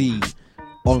agree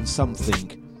on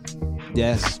something.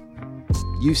 Yes,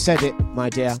 you said it, my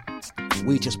dear.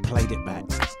 We just played it back.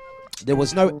 There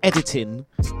was no editing.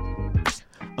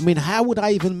 I mean, how would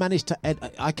I even manage to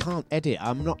edit? I can't edit.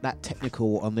 I'm not that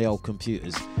technical on the old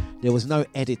computers. There was no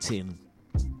editing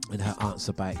in her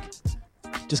answer back.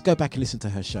 Just go back and listen to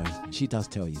her show. She does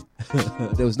tell you.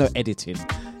 There was no editing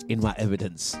in my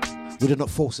evidence. We did not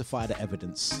falsify the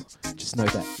evidence. Just know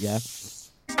that, yeah?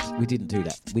 We didn't do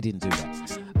that. We didn't do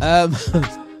that.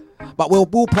 But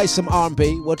we'll play some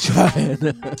R&B. We'll try and...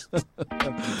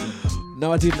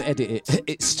 No, I didn't edit it.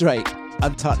 It's straight,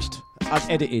 untouched,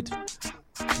 unedited.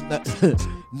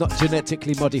 Not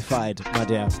genetically modified, my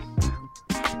dear.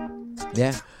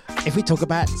 Yeah? If we talk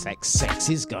about sex, sex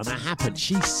is gonna happen.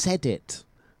 She said it.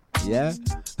 Yeah?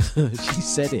 She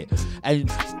said it.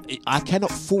 And I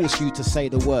cannot force you to say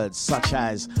the words such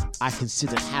as, I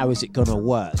consider how is it gonna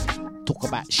work. Talk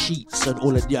about sheets and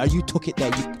all of... Yeah, you took it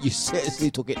there. You seriously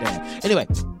took it there. Anyway,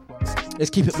 let's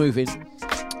keep it moving.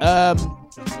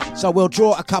 So we'll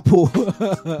draw a couple...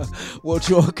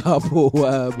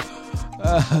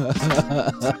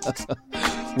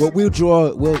 We'll draw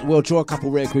a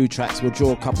couple Rare Crew tracks. We'll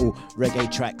draw a couple reggae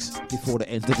tracks before the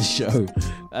end of the show.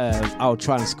 I'll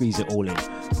try and squeeze it all in.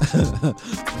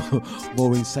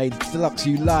 Maureen saying, Dlux,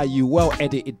 you lie. You well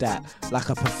edited that like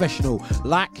a professional.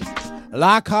 Like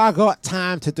I got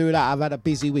time to do that. I've had a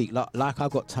busy week. Like I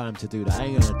got time to do that. I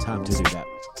ain't gonna have time to do that.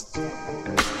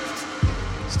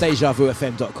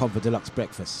 dejavufm.com for Dlux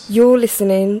Breakfast. You're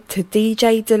listening to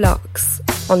DJ Dlux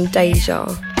on Deja.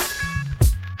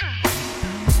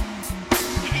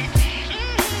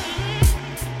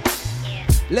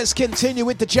 Let's continue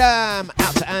with the jam.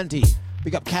 Out to Andy.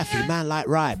 Big up Kathy, Man Like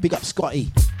Rye. Big up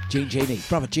Scotty, Jean Genie,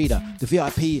 Brother Cheetah, the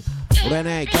VIP,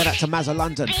 Renee. Get out to Mazza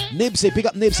London. Nibsy, big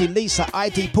up Nibsy, Lisa,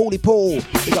 ID, Paulie Paul.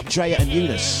 Big up Drea and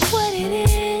Eunice. What it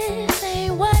is,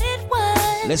 ain't what it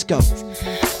was. Let's go.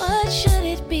 What should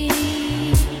it be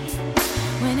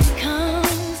when it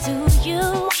comes to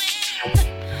you?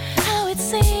 How it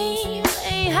seems,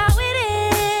 ain't how it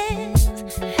is.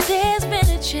 There's been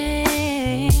a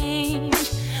change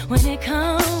when it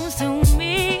comes to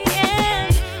me.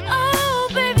 And oh,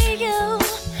 baby, you.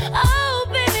 Oh,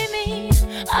 baby, me.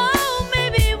 Oh,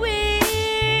 maybe we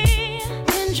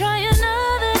can try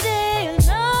another day,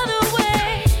 another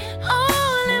way.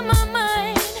 All in my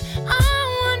mind, I'm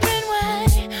wondering why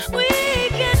we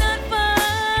cannot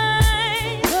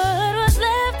find what was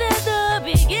left at the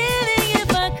beginning. If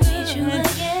I could meet you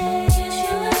again, kiss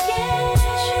you again,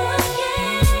 kiss you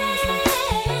again,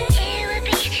 it would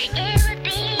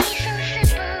be so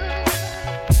simple.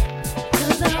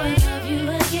 'Cause I would love you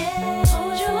again,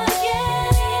 hold you again,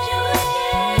 need you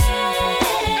again.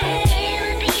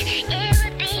 It would be,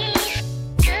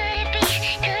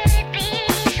 could it be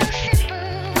so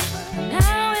simple?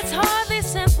 Now it's hardly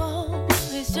simple,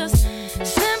 it's just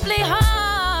simply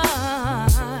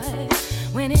hard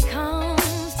when it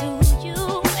comes to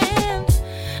you. And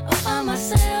I find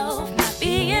myself not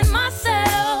being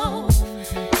myself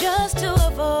just to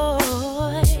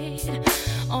avoid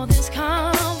all this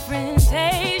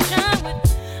confrontation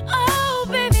with oh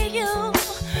baby you,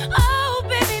 oh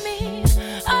baby me,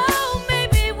 oh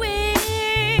maybe we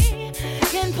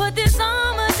can put this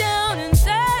armor down and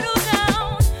settle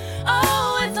down.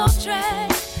 Oh, it's off track,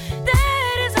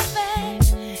 that is a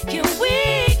fact. Can we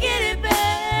get it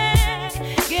back to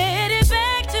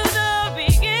the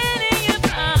beginning if I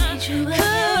could?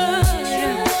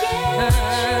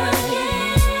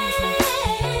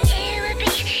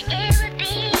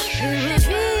 It would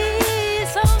be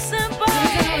so simple. I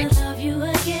would love you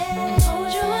again,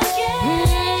 hold you again.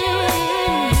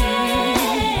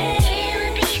 It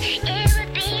would be, could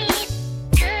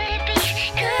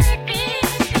it be?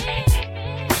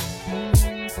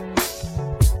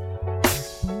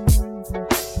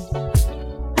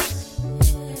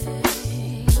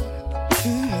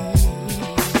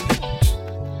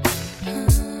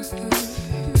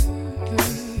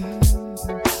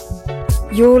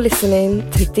 You're listening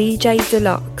to DJ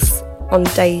Dlux on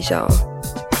Deja.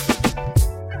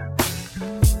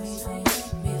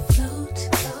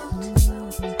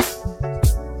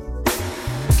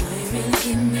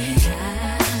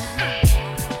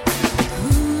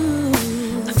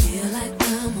 I feel like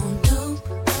I'm on dope.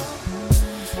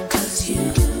 'Cause you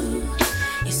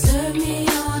serve me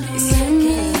on a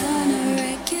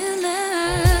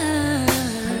regular.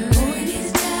 Boy, need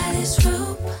to tie this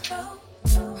rope.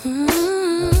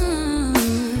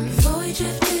 Before we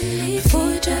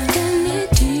drift any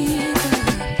deeper.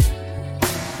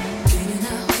 Can you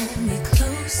now hold me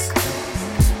close?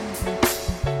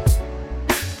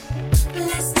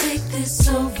 Let's take this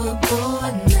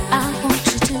overboard now. I want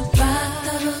you to rock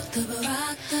the boat, rock the boat,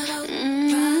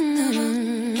 rock the boat,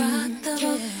 rock the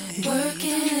boat. Work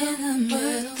it in the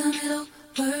middle,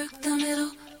 work the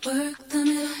middle, work the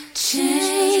middle.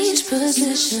 Change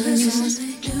positions.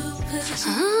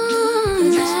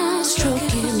 Now stroke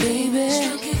it, baby.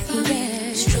 Stroke it for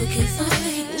me, stroke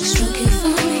it for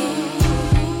me.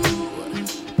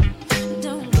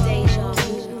 Don't go,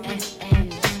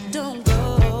 don't go.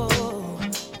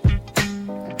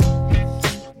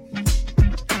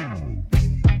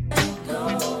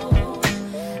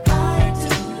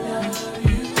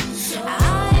 I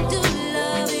do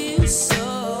love you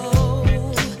so.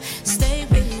 Stay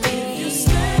with me,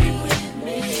 stay with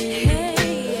me.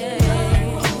 Hey, yeah.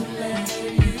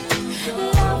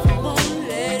 Love won't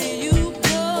let you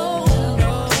go.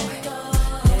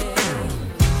 Hey.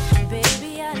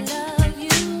 Baby, I love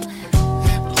you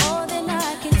more than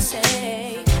I can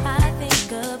say. I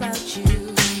think about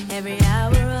you every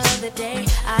hour of the day.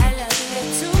 I love you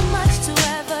too much to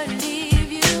ever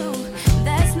leave you.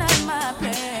 That's not my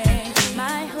plan.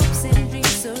 My hopes and dreams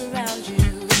surround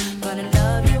you. Gonna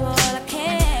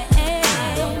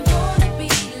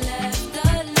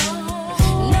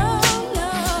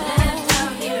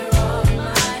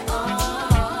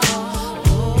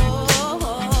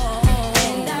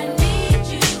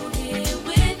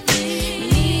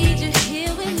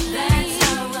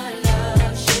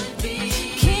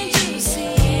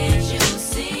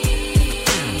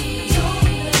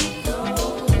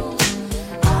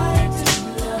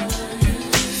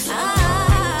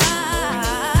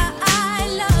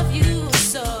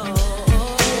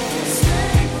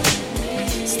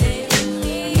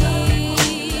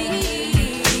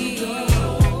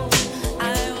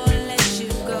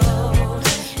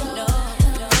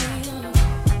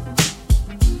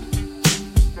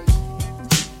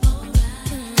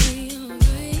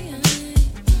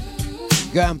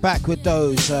Going back with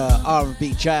those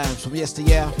R&B jams from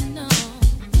yesteryear.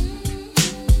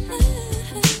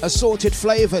 Assorted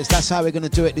flavours, that's how we're going to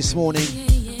do it this morning.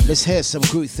 Let's hear some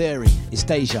Group Theory. It's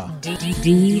Deja.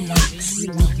 Dlux.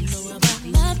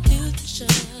 My future,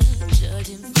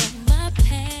 judging from my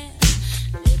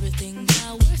past, everything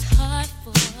I worked hard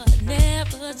for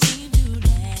never seemed to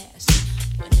last.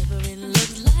 Whenever it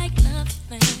looks like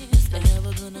nothing's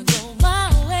ever gonna go my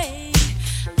way,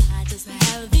 I just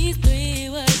have these 3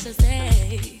 words to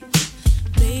say.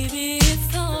 Baby,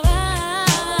 it's alright.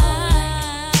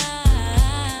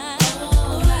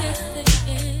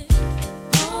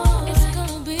 It's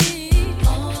gonna be,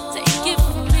 take it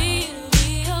from me,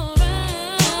 it'll be alright.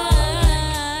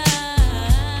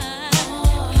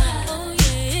 Oh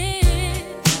yeah,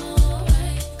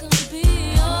 gonna be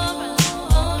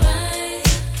alright.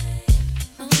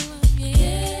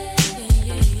 Yeah,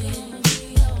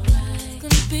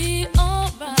 gonna be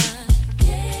alright.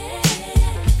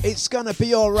 It's gonna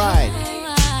be alright.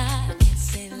 Can't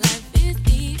say life is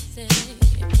easy.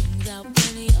 It brings out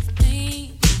plenty of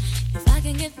pain. If I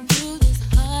can get through this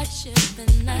hardship,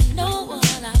 then I know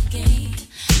what I've gained.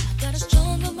 I got a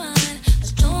stronger mind, a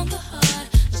stronger heart,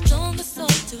 a stronger soul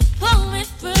to pull me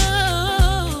through.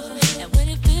 And when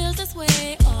it feels this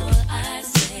way, all I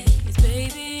say is,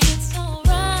 baby, it's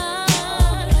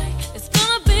alright. It's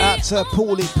gonna be Out to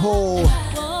Paulie Paul,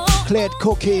 cleared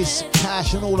cookies,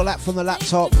 cash and all of that from the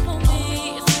laptop.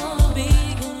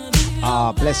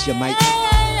 Ah, bless you, mate.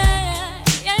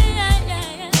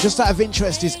 Just out of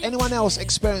interest, is anyone else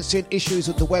experiencing issues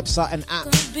with the website and app?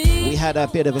 We had a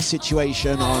bit of a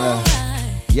situation on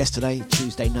yesterday,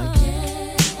 Tuesday night.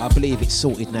 I believe it's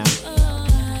sorted now.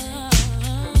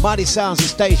 Mighty Sounds,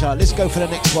 it's Deja. Let's go for the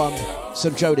next one.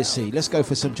 Some Jodeci. Let's go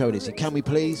for some Jodeci. Can we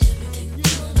please?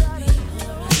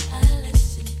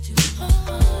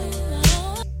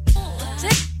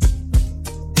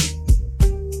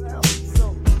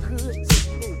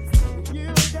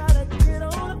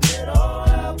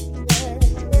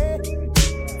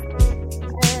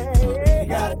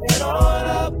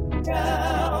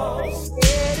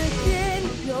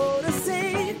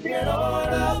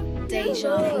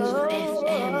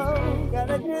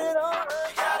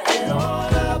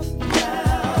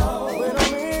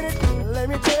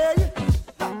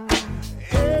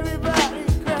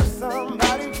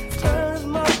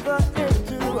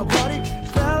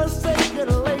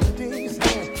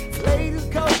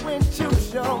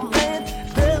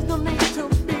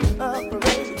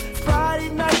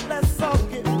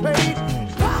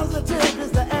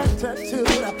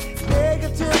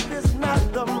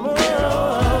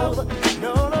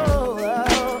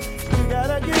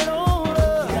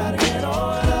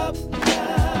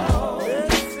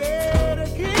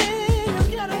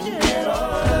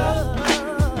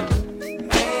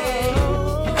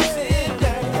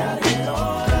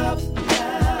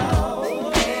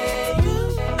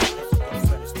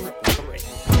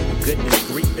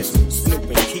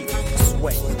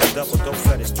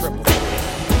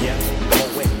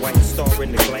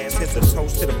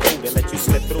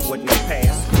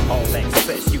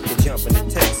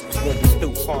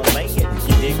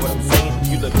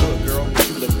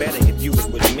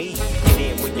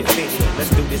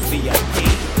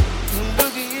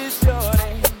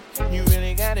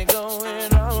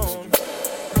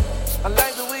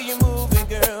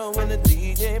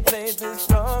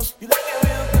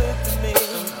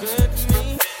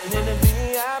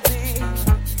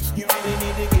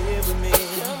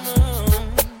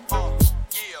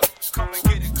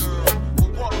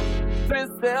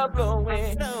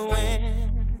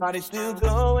 Body's still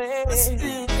going,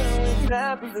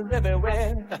 traffic is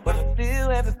everywhere, but I still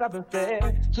have to stop and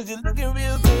stare. So you're looking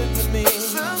real good to me,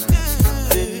 so good.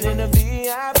 Sitting in the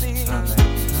VIP,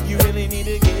 you really need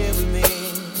to get with me.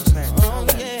 Oh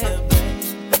yeah,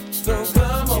 babe. So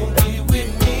come on, be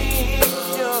with me.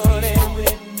 You're there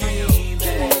with me,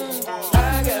 babe. I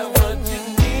got what you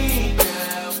need,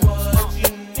 got what you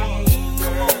need,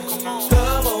 girl.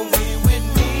 Come on, be with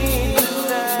me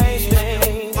tonight,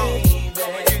 babe.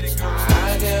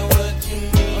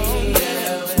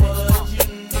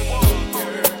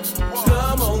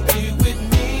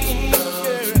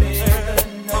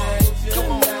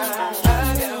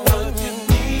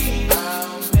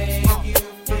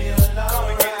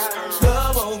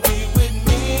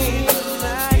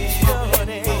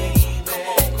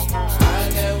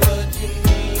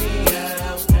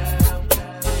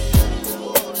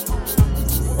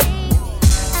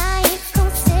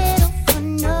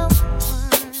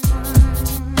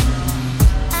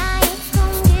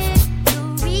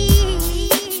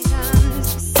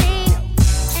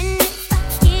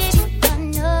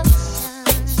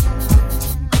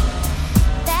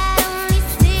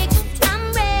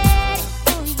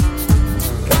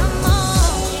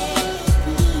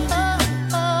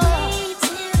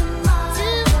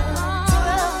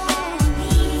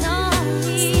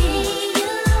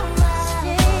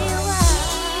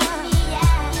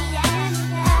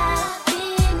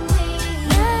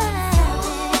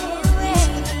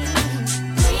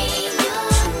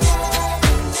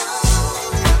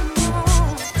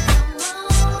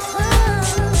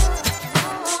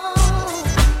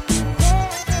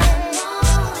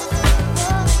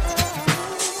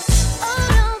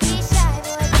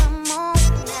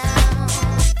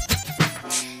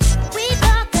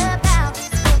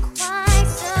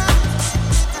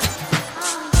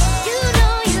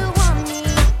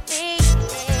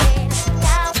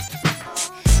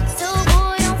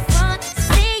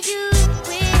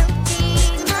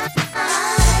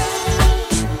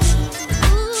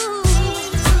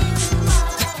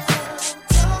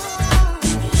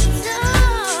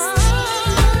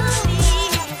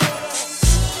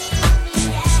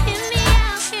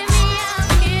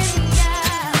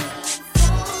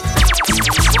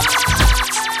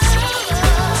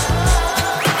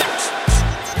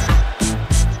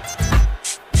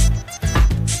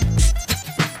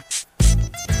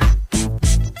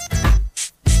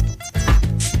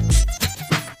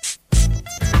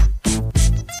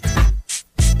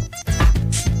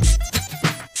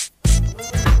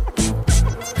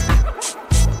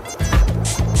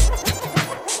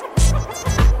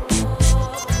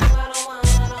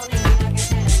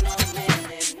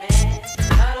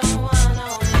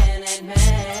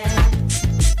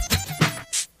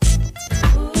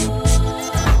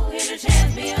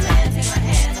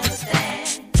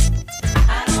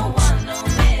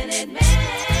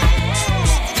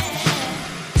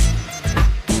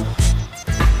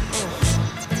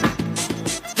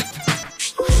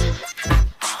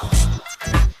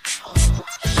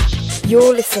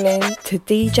 You're listening to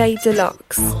DJ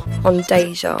Dlux on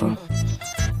Deja. Boy,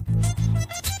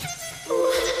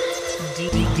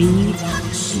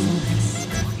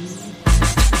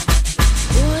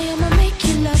 I'ma make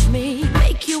you love me,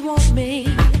 make you want me,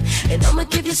 and I'ma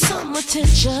give you some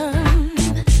attention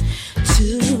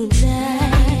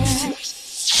tonight.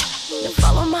 Now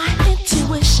follow my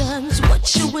intuitions,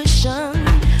 what you wishing?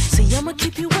 See, I'ma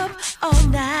keep you up all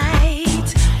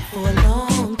night for a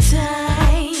long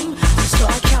time. So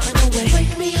start counting away.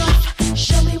 Wake me up,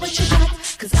 show me what you got,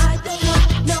 'cause I don't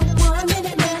want no 1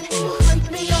 minute man. Wake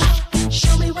me up,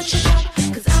 show me what you got,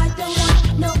 'cause I don't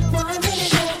want no 1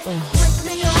 minute man. Wake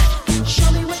me up, show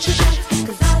me what you got,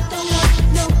 'cause I don't want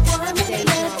no 1 minute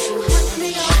man. Wake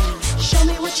me up, show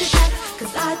me what you got,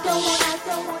 'cause I don't want.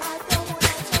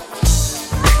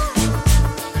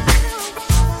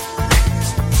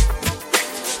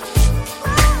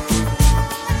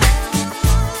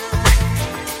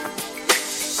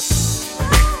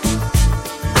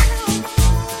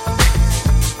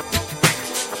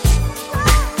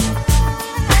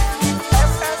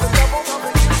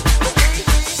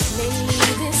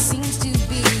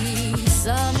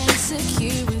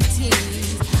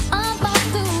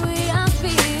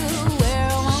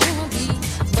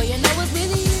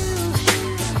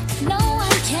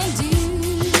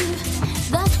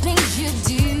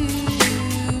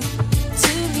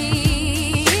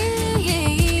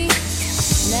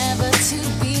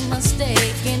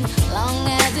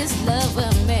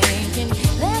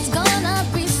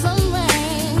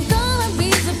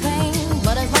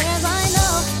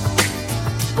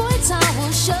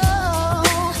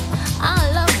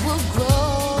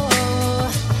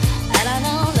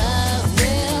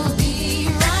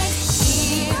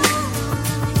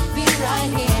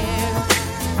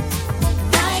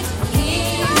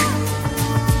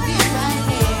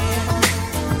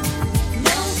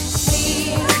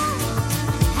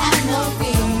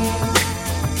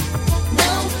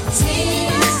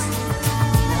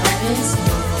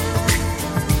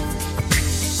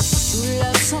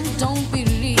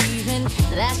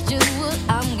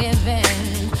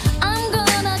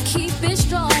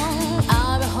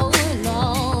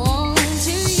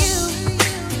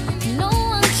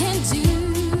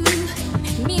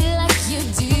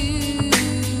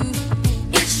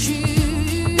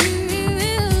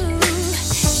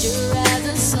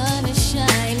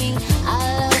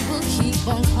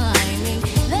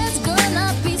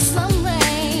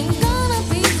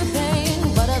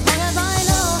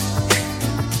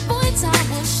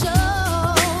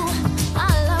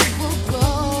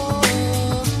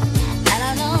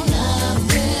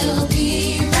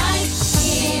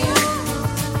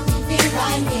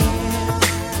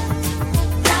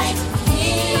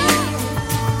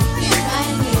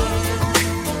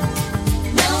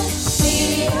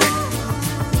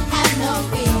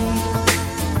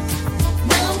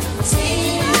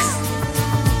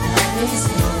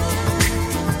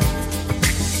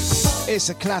 It's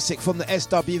a classic from the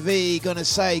SWV. Gonna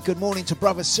say good morning to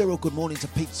brother Cyril. Good morning to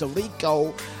Pizza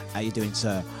Rico. How you doing,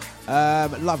 sir?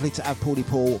 Lovely to have Paulie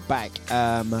Paul back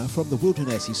from the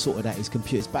wilderness. He sorted out his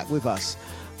computers. Back with us.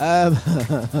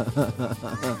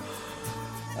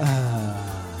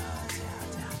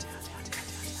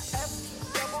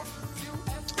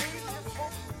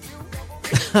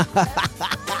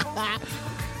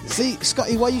 See,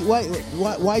 Scotty, why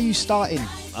are you starting?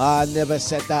 I never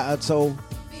said that at all.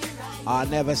 I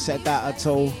never said that at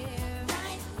all.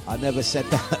 I never said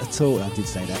that at all. I did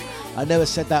say that. I never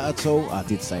said that at all. I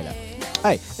did say that.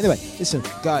 Hey, anyway, listen,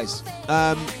 guys.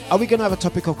 Are we going to have a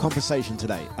topic of conversation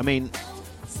today? I mean,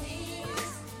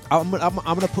 I'm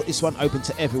going to put this one open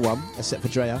to everyone except for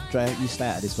Drea. Drea, you stay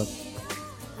out of this one.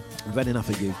 We've had enough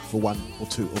of you for 1 or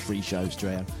 2 or 3 shows,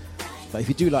 Drea. But if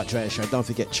you do like Drea's show, don't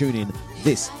forget, tune in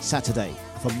this Saturday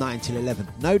from 9 till 11.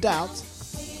 No doubt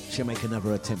she'll make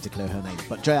another attempt to clear her name.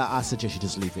 But Drea, I suggest you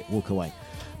just leave it, walk away.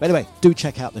 But anyway, do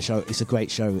check out the show. It's a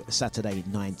great show. Saturday,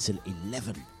 9 till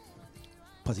 11.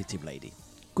 Positive lady.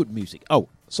 Good music. Oh,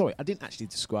 sorry, I didn't actually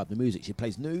describe the music. She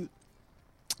plays new,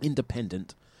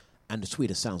 independent, and the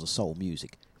sweeter sounds of soul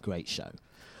music. Great show.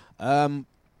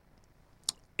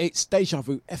 It's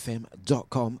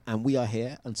dejavufm.com, and we are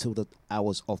here until the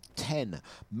hours of 10.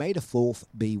 May the 4th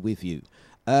be with you.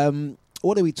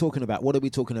 What are we talking about?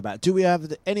 Do we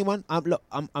have anyone? Look,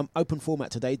 I'm open format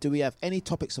today. Do we have any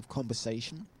topics of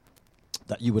conversation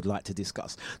that you would like to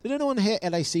discuss? Did anyone hear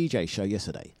LACJ show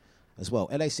yesterday as well?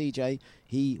 LACJ,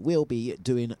 he will be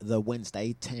doing the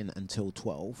Wednesday 10 until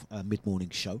 12 mid-morning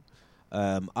show.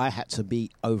 I had to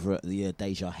be over at the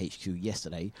Deja HQ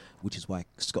yesterday, which is why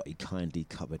Scotty kindly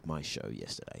covered my show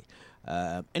yesterday.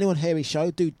 Anyone hear his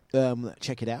show? Do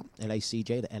check it out.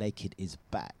 LACJ, the LA Kid is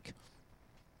back.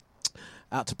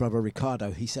 Out to brother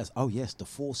Ricardo. He says, "Oh yes, the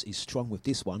force is strong with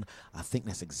this one." I think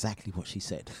that's exactly what she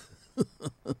said.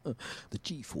 The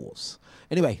G-force.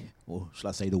 Anyway, or shall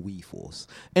I say the Wii force?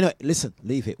 Anyway, listen,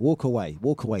 leave it. Walk away,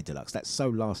 Dlux. That's so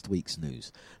last week's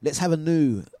news. Let's have a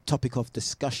new topic of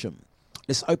discussion.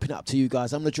 Let's open it up to you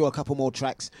guys. I'm going to draw a couple more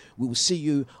tracks. We will see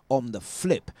you on the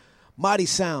flip. Mighty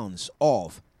sounds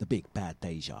of the big bad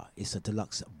Deja. It's a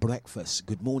Dlux Breakfast.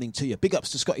 Good morning to you. Big ups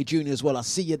to Scotty Jr. as well. I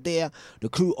see you there. The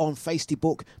crew on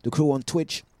Facebook, the crew on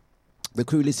Twitch, the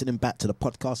crew listening back to the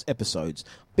podcast episodes.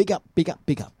 Big up, big up,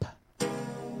 big up.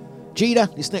 Gita,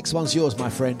 this next one's yours, my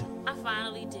friend. I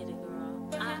finally did it, girl.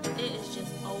 It is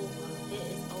just over. It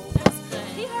is over.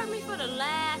 He heard me for the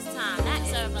last time. That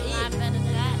served a lot better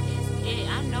than that. Is it.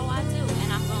 I know I do,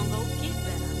 and I'm gonna go get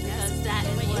better because that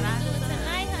is what I do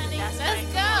tonight, honey. Let's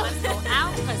go. Let's go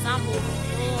out because I'm moving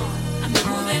on. I'm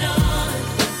moving on.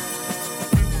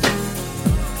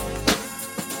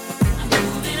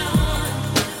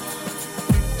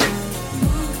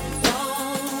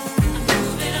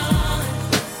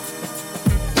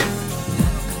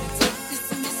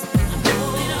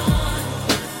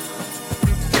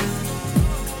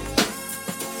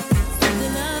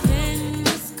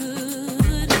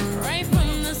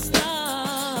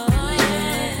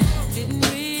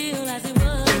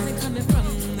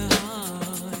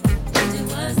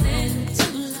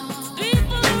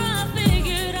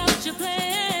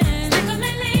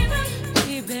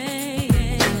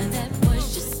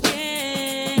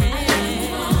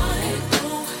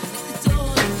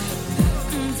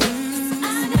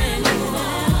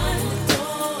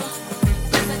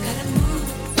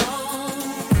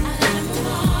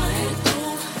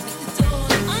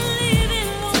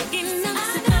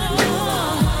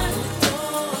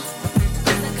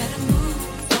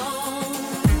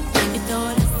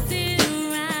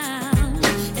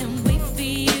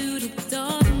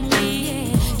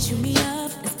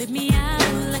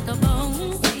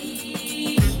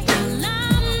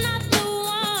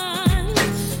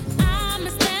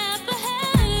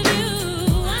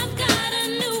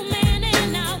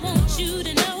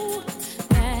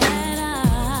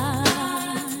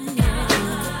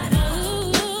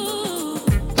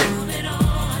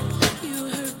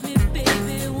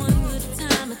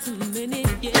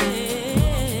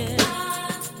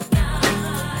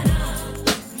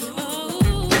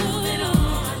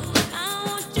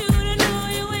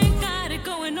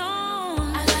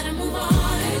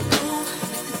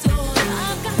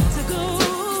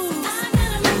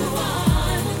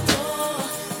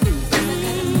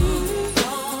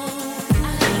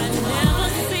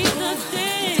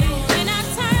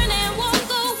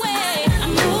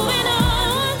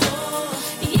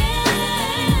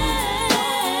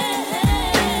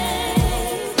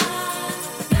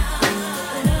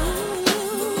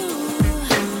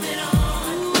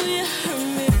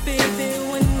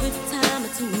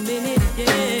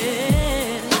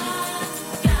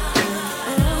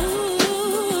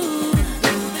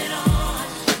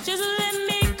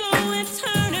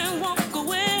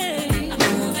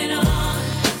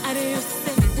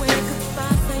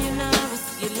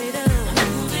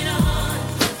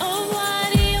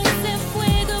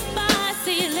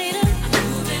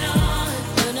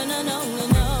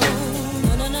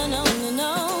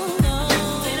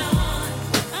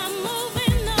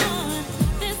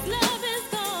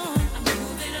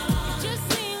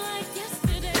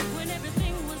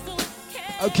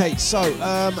 Okay, so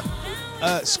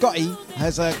Scotty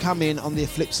has come in on the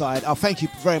flip side. Oh, thank you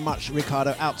very much,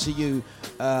 Ricardo. Out to you,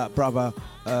 brother.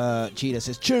 Gita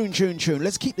says, tune.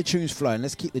 Let's keep the tunes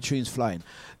flowing.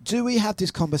 Do we have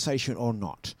this conversation or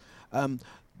not?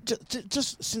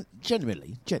 Just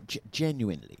genuinely,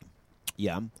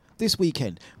 yeah. This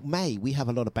weekend, May, we have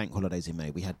a lot of bank holidays in May.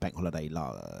 We had bank holiday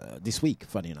this week,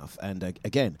 funny enough. And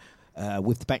again,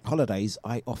 with the bank holidays,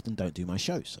 I often don't do my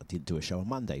shows. I didn't do a show on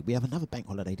Monday. We have another bank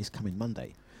holiday this coming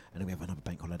Monday. And then we have another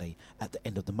bank holiday at the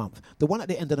end of the month. The one at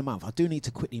the end of the month, I do need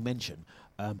to quickly mention.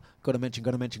 Got to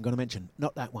mention.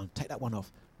 Not that one. Take that one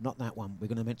off. Not that one. We're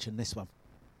going to mention this one.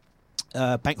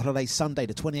 Bank holiday Sunday,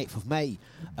 the 28th of May,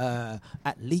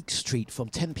 at Leek Street from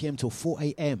 10 p.m. till 4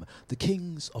 a.m. The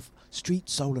Kings of Street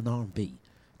Soul and R&B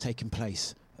taking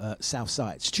place South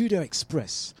Side. Studio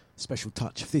Express, Special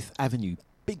Touch, 5th Avenue,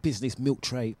 Big Business, Milk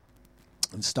Tray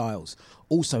and Styles.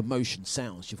 Also Motion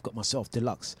Sounds. You've got myself,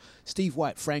 Dlux, Steve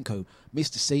White, Franco,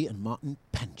 Mr. C and Martin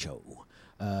Pancho.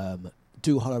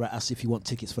 Do holler at us if you want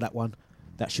tickets for that one.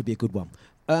 That should be a good one.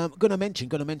 Gonna mention.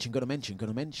 What am I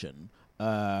gonna mention?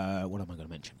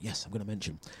 Yes, I'm gonna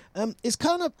mention. It's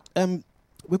kind of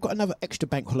we've got another extra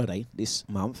bank holiday this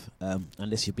month.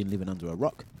 Unless you've been living under a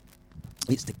rock,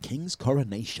 it's the King's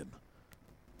coronation.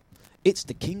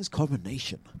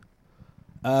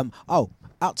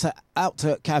 Out to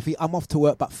Kathy. I'm off to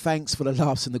work, but thanks for the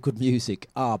laughs and the good music.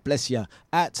 Bless you.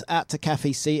 Out to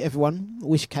Kathy. See everyone.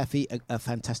 Wish Kathy a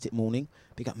fantastic morning.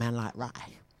 Big up man like Rye.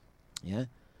 Yeah.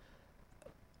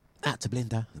 Out to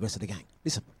Blinda, the rest of the gang.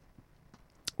 Listen,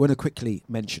 we're gonna quickly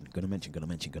mention. Gonna mention.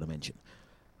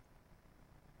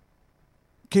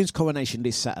 King's coronation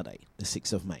this Saturday, the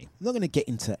 6th of May. I'm not gonna get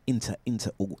into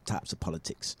all types of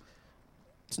politics.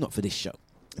 It's not for this show.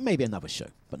 Maybe another show,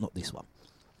 but not this one.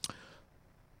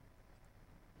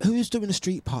 Who's doing a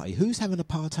street party? Who's having a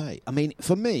party? I mean,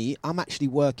 for me, I'm actually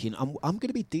working. I'm going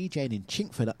to be DJing in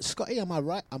Chinkford. Scotty, am I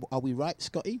right? Are we right,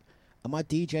 Scotty? Am I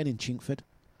DJing in Chinkford?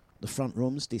 The front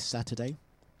rooms this Saturday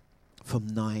from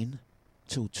 9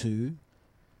 till 2.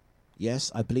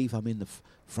 Yes, I believe I'm in the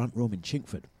front room in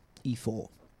Chinkford, E4.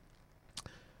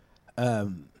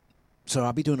 So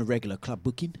I'll be doing a regular club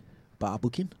booking, bar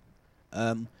booking.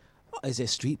 Is there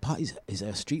street parties? Is there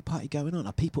a street party going on?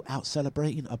 Are people out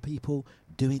celebrating? Are people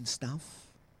doing stuff?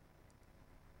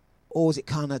 Or is it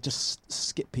kind of just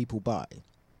skip people by?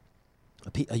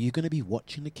 Are you going to be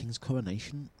watching the King's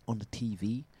coronation on the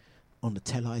TV, on the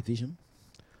television?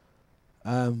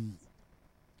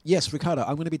 Yes, Ricardo,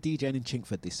 I'm going to be DJing in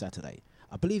Chinkford this Saturday.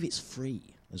 I believe it's free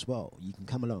as well. You can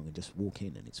come along and just walk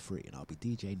in and it's free, and I'll be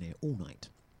DJing there all night.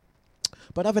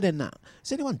 But other than that,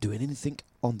 is anyone doing anything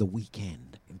on the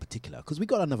weekend in particular? Because we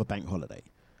got another bank holiday.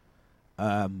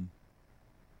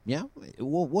 Yeah.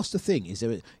 Well, what's the thing? Is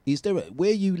there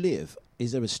where you live?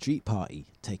 Is there a street party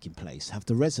taking place? Have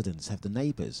the residents, have the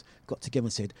neighbours got together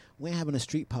and said we're having a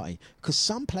street party? Because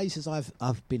some places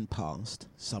I've been past,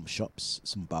 some shops,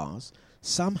 some bars,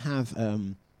 some have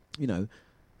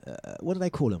what do they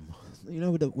call them? You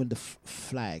know, when the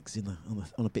flags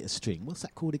on a bit of string. What's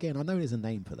that called again? I know there's a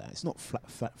name for that. It's not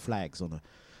flags on a.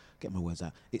 Get my words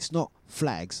out. It's not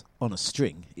flags on a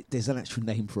string. There's an actual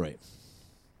name for it.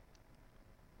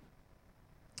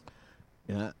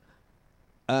 Yeah.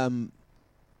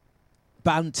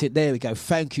 Bunting. There we go.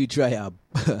 Thank you, Drea.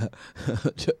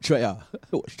 Drea.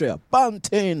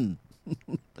 Bunting.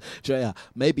 Drea,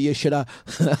 maybe you should have.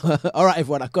 All right,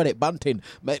 everyone, I got it. Bunting.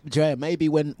 Drea, maybe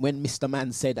when Mr.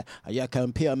 Man said, "Yeah,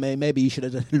 can Peter," maybe you should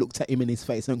have looked at him in his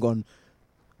face and gone,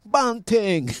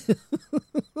 "Bunting,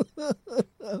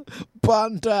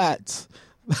 bunt that."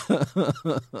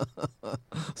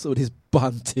 So this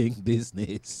bunting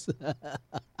business.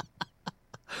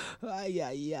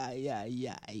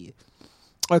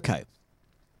 Okay,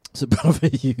 so Brother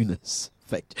Eunice.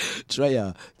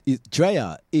 Drea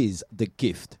is the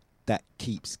gift that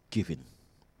keeps giving.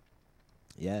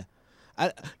 Yeah.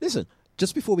 Listen,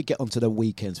 just before we get onto the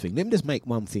weekends thing, let me just make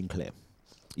one thing clear.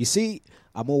 You see,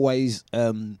 I'm always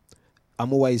doing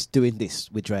this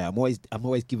with Drea. I'm always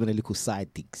giving a little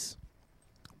side digs.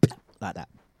 Like that.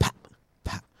 Pap,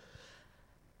 pap.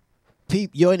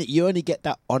 You only get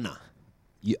that honour.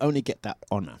 You only get that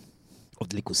honour of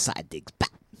the little side digs.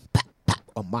 Pap, pap, pap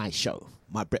on my show.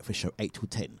 My breakfast show, 8 to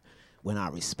 10, when I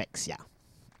respects ya.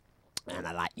 And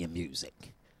I like your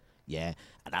music. Yeah.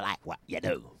 And I like what you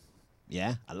do.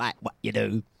 Yeah. I like what you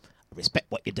do. I respect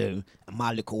what you do. And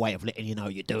my little way of letting you know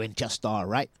you're doing just all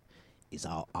right is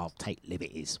I'll take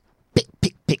liberties.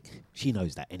 Pick. She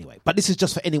knows that anyway. But this is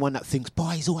just for anyone that thinks,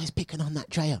 boy, he's always picking on that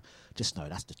Drea. Just know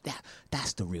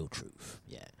that's the real truth.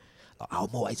 Yeah. Like,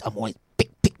 I'm always pick.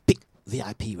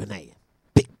 VIP Renee.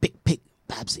 Pick.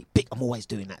 Babsy, pick. I'm always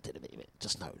doing that to the baby.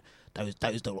 Just know those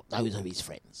are his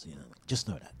friends. You know, just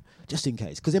know that, just in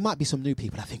case, because there might be some new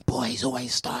people that think, boy, he's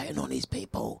always starting on his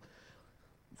people.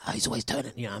 He's always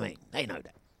turning. You know what I mean? They know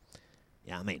that.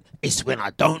 You know what I mean? It's when I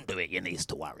don't do it you need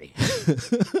to worry.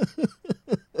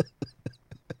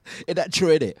 Isn't that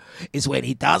true? Isn't it? It's when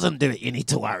he doesn't do it you need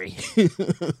to worry.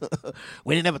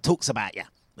 When he never talks about you,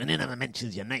 when he never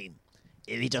mentions your name,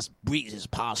 if he just breezes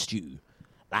past you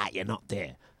like you're not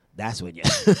there. That's when you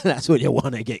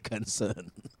want to get concerned.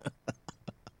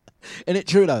 Isn't it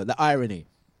true though? The irony.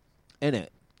 Isn't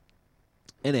it?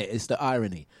 It's the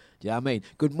irony. Do you know what I mean?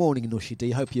 Good morning, Nushi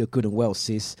D. Hope you're good and well,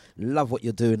 sis. Love what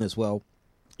you're doing as well.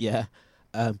 Yeah.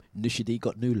 Nushi D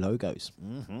got new logos.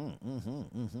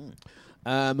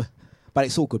 But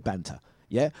it's all good banter.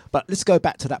 Yeah. But let's go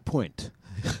back to that point.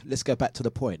 Let's go back to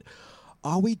the point.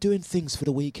 Are we doing things for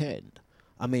the weekend?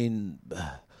 I mean,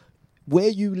 where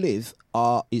you live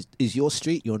is your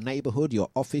street, your neighbourhood, your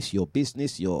office, your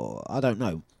business, I don't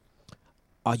know.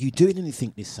 Are you doing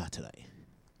anything this Saturday?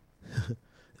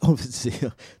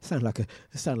 obviously, sound like a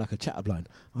chatterblind.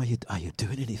 Are you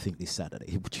doing anything this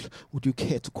Saturday? Would you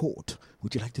care to court?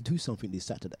 Would you like to do something this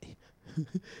Saturday?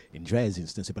 In Dre's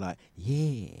instance, he'd be like,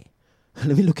 yeah.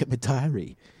 Let me look at my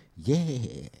diary.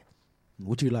 Yeah.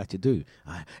 What do you like to do?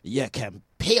 You can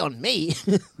pee on me.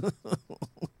 What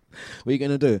are you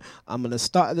going to do? I'm going to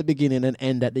start at the beginning and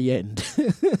end at the end.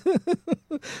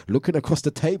 Looking across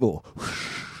the table.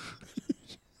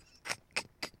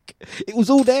 It was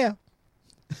all there.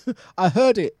 I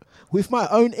heard it with my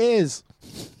own ears.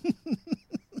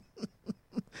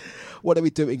 What are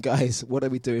we doing, guys? What are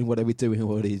we doing? What are we doing?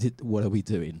 What are we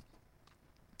doing?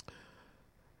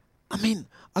 I mean,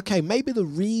 okay, maybe the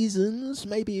reasons,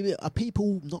 maybe are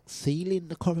people not feeling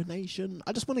the coronation?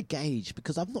 I just want to gauge,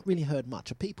 because I've not really heard much.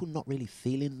 Are people not really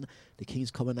feeling the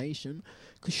King's coronation?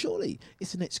 Because surely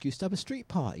it's an excuse to have a street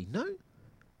party. No?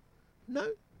 No?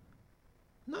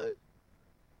 No?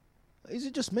 Is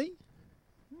it just me?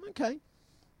 Okay.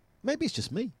 Maybe it's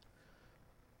just me.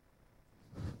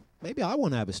 Maybe I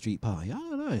want to have a street party. I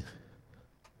don't know.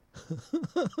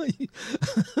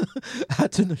 I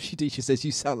don't know. She says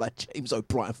you sound like James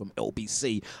O'Brien from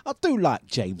LBC. I do like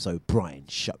James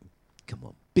O'Brien's show. Come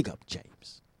on, big up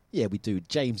James. Yeah, we do.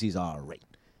 James is alright.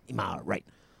 He's alright.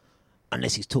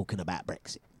 Unless he's talking about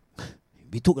Brexit.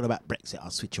 If he's talking about Brexit,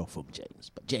 I'll switch off from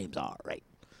James. But James alright.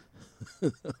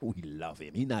 We love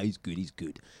him. You know he's good. He's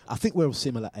good. I think we're of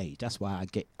similar age. That's why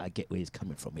I get where he's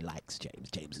coming from. He likes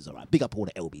James. James is alright. Big up all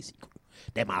the LBC crew.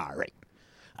 Them alright.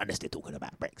 Unless they're talking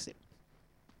about Brexit.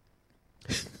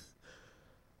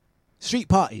 Street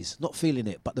parties, not feeling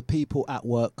it, but the people at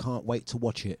work can't wait to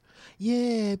watch it.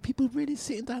 Yeah, people really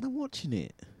sitting down and watching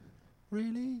it.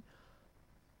 Really?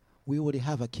 We already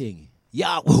have a king.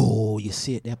 Yeah, oh, you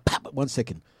see it there. 1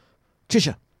 second.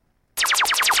 Trisha.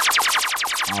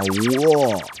 A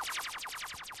war.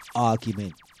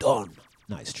 Argument done.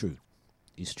 No, it's true.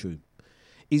 It's true.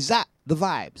 Is that the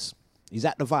vibes? Is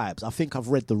that the vibes? I think I've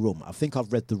read the room. I think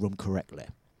I've read the room correctly.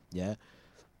 Yeah?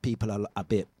 People are a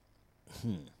bit,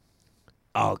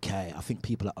 Okay, I think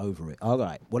people are over it. All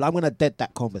right. Well, I'm going to dead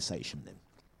that conversation then.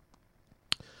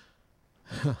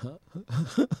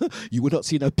 You would not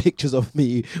see no pictures of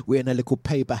me wearing a little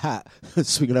paper hat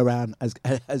swinging around,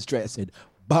 as Dre said,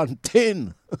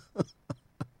 bunting.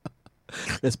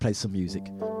 Let's play some music.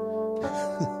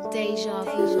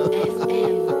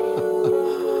 Dejavufm.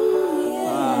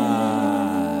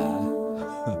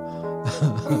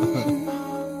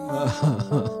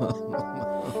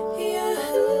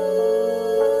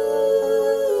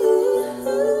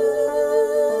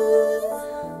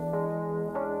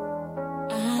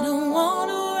 I don't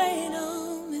wanna rain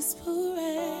on this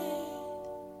parade,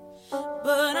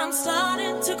 but I'm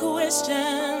starting to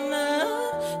question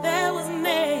that was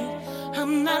made.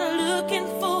 I'm not looking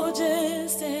for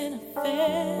just an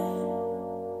affair.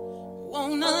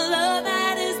 Want a love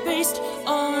that is based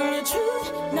on the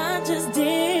truth, not just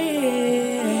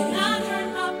dare. Not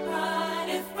hurt my pride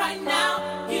if right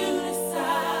now you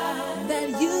decide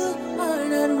that you are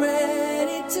not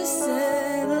ready to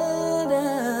settle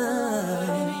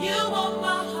down. If you want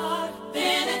my heart,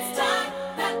 then it's time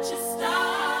that you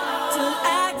start to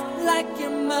act like you're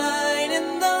mine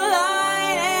in the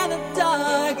light and the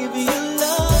dark. If you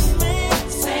love me,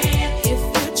 say it. If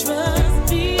you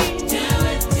trust me, do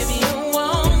it. If you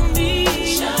want me,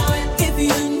 show it. If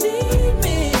you need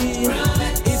me, prove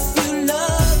it. If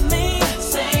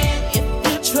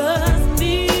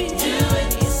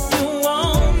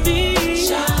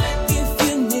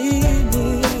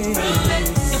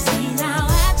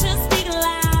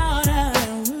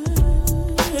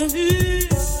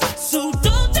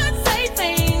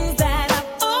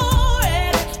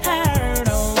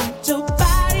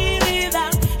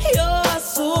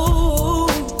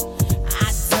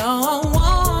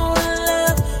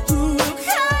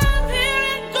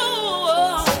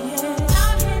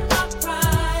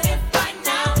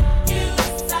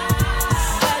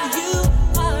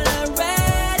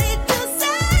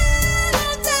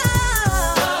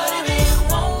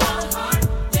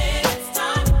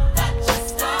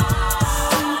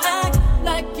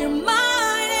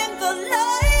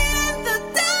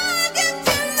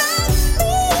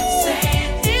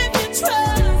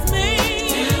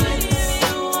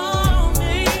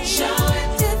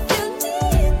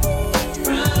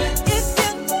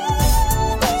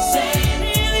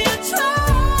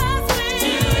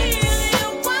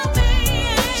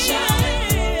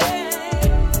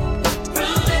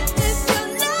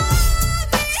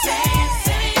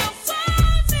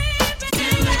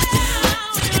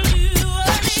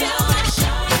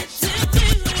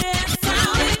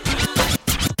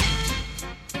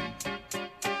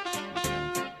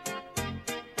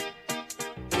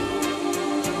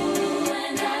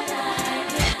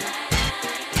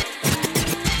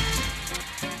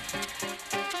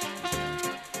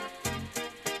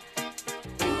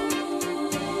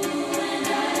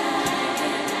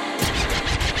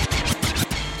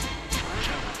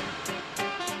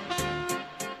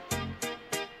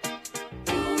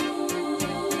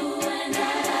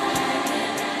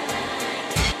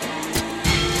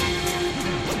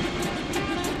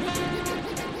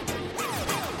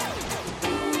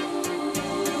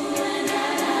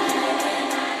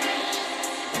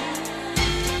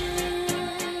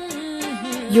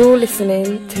You're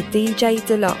listening to DJ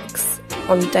Dlux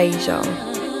on Deja.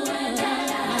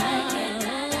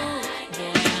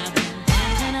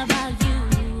 Thinking about you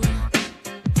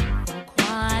for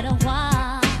quite a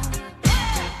while.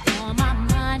 On my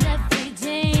mind every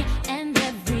day and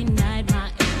every night.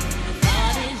 My only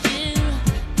thought is you.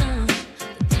 The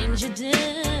things you do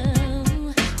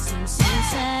seem so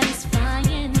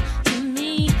satisfying to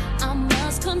me. I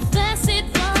must confess it,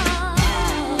 boy.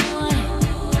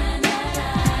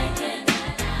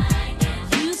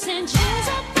 You send chills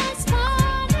up my spine.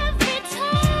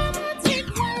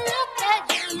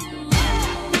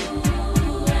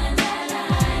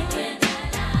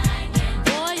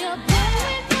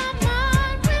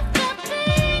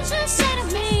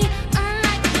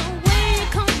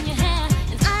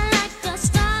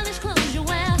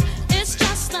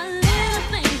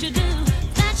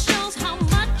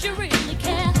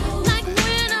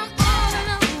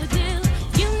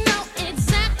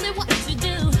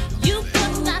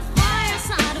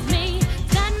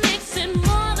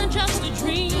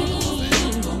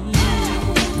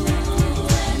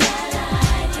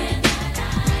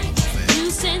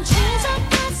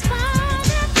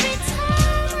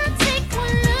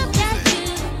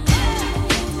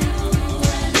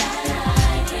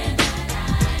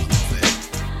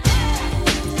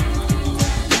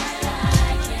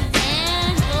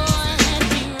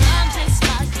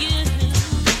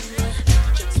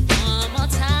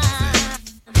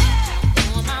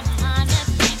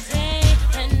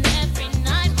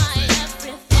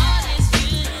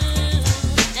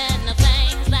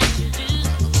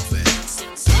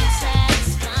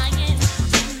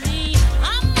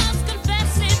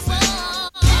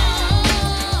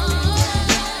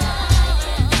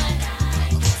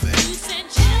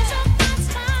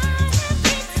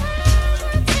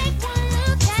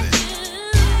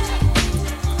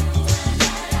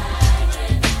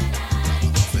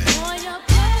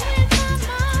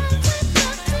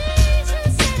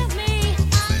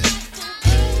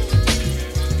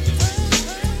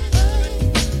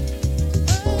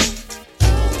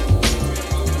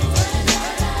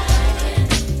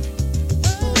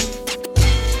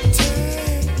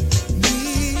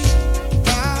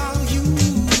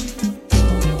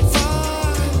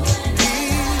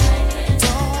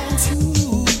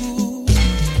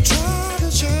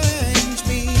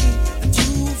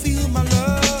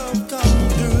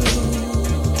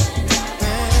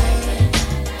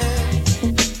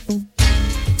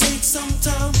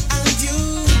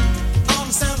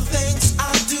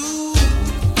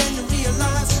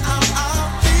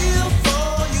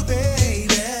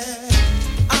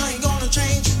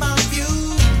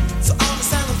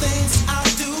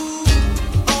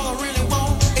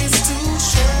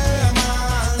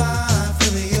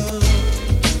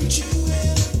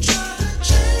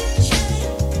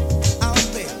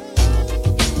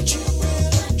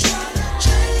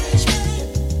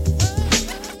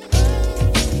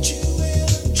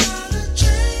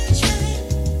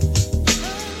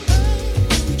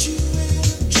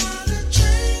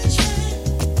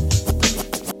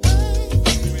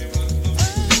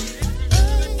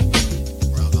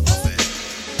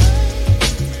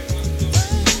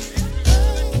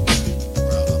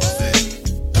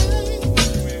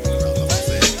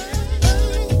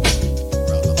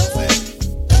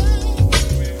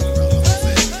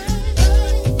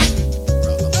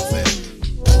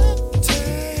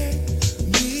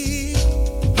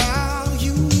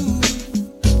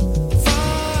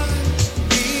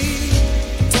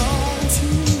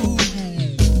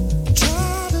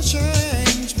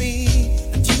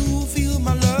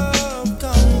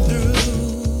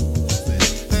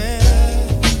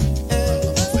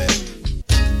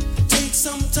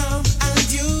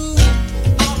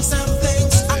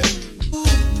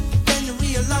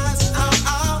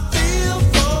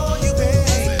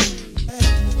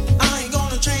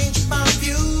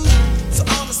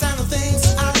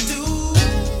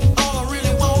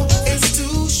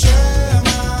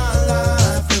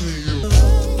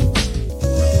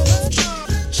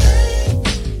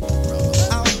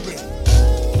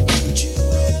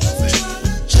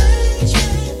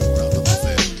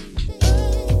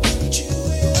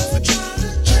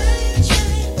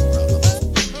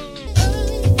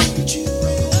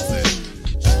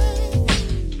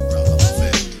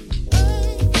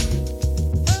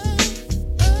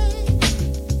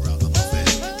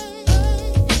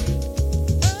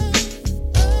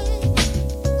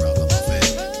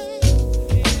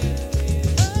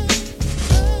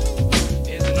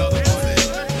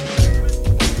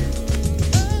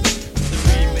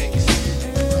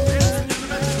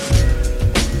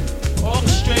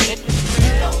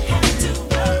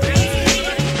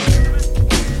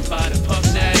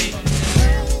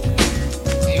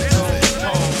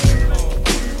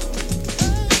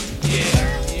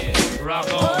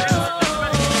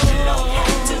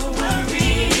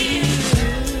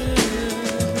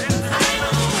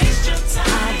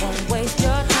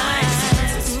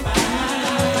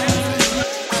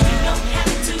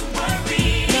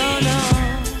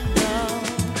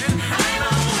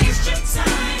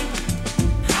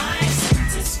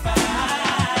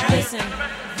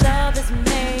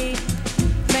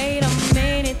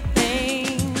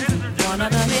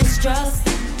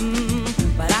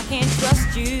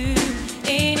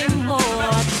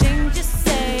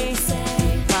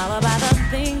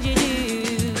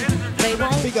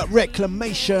 up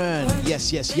Reclamation.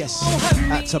 Yes, yes, yes.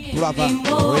 That's a brother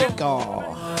Rico.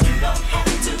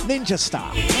 Ninja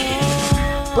Star.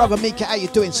 Brother Mika, how you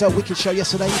doing? So wicked show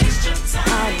yesterday.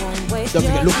 Don't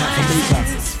forget, look out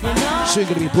for Mika. Soon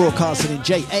going to be broadcasting in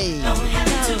JA.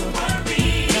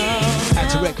 Out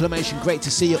to Reclamation, great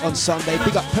to see you on Sunday.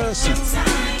 Big up Percy.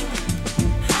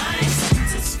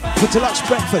 For Dlux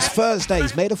Breakfast,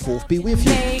 Thursdays, May the 4th be with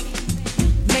you.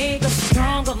 Make a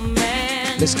stronger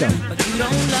man. Let's go. But you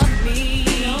don't love me,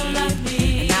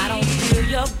 and I don't feel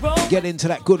your broken Get into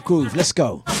that good groove. Let's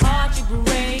go. heart you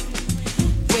break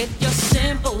with your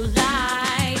simple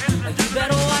lie. You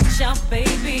better watch out,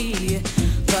 baby.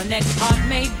 The next heart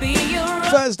may be your own.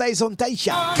 Thursdays on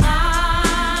Deja.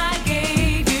 I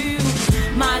gave you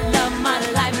my love, my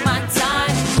life, my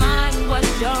time. Mine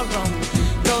was your own.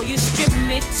 Though you stripped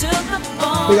me to the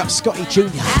bone. Big up Scotty Jr.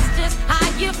 That's just how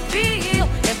you feel.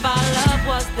 If our love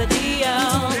was the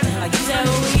deal, you said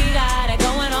we got it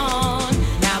going on.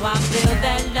 Now I feel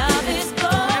that love is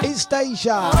gone. It's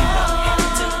Deja.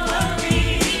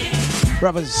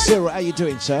 Brother Cyril, how you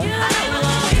doing, sir?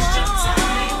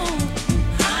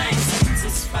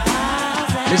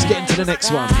 Let's get into the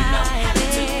next one.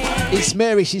 It's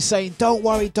Mary, she's saying, don't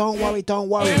worry, don't worry, don't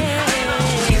worry.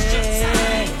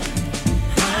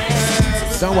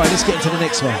 Don't worry, let's get into the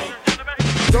next one.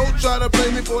 Don't try to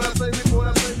play me for that, play me for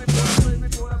that, play me for that, play me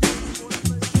for that.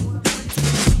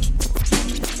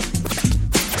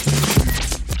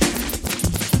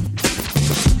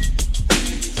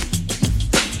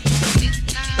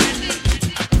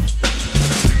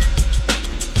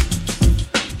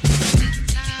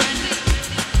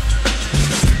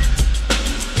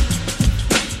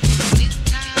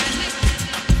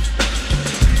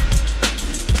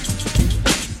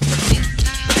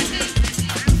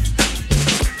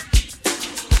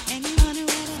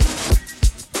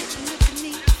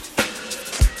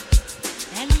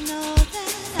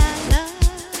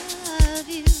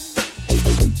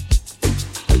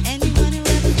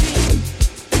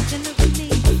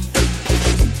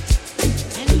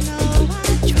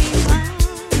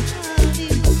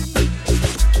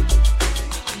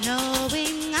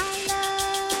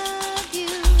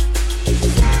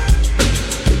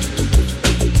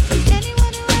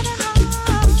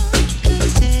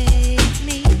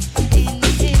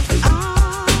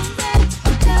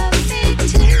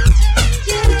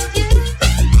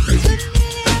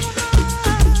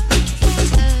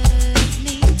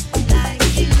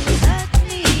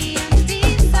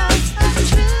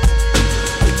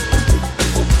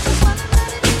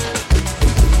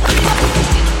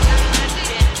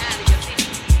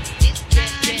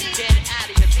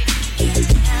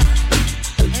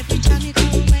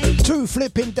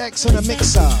 Flipping decks and a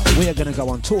mixer. We are going to go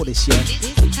on tour this year.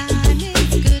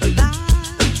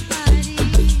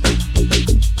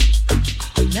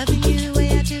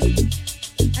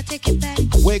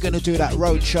 We're going to do that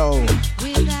road show.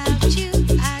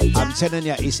 I'm telling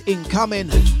you, it's incoming.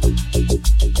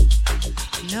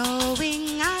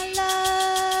 Knowing I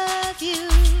love you.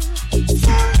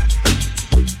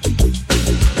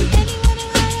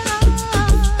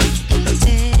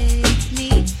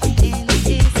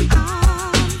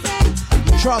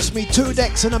 Trust me, 2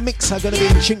 decks and a mixer going to be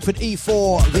in Chingford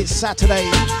E4 this Saturday.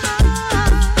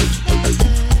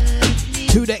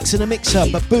 2 decks and a mixer,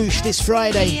 Baboosh this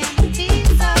Friday.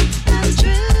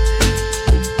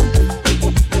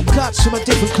 Cuts from a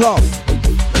different cloth.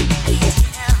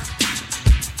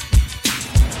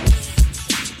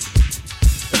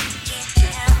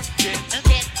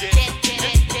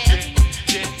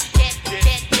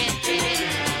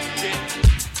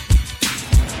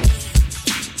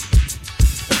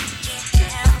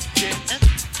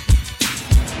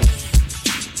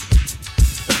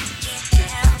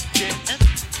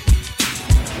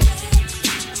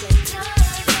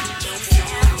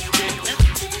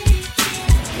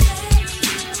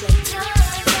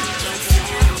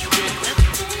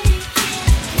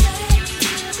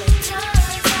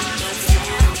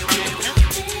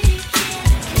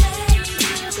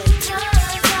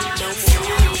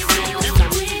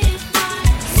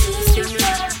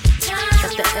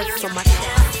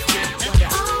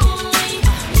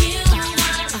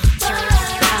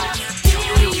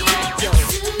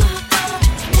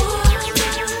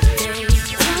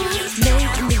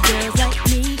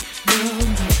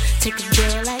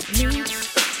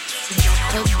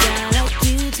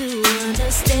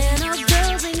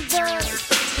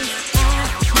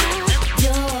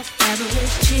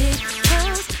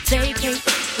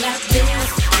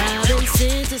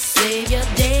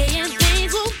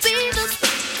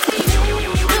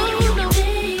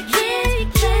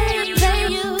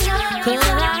 Cause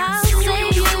I'll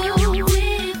save you.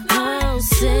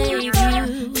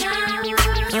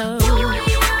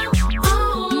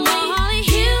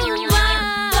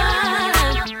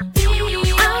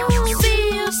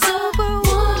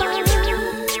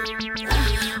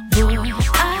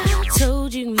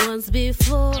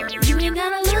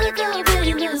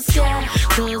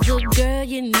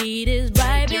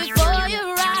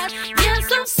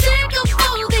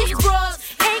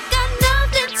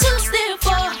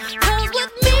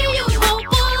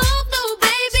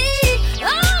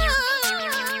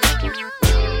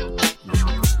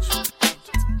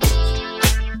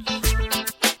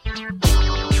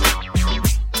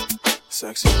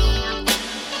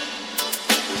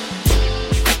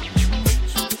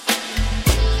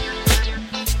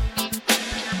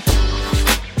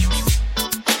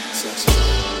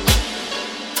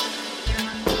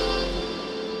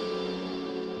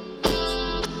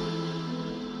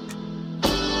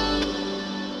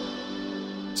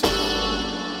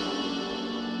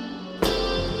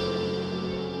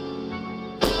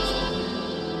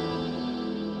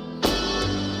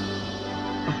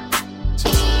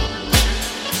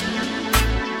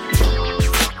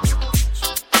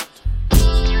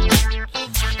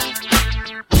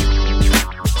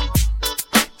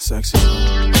 Sexy.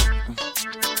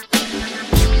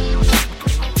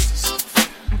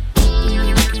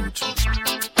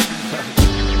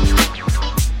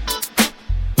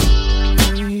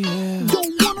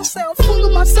 Don't wanna sound full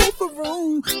of myself a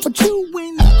room, but you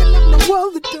ain't looking at no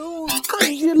other dude. Cause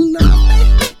you love me.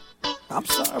 I'm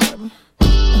sorry, baby.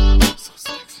 So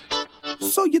sexy.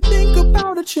 So you think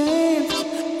about a chance.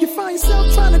 You find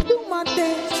yourself trying to do my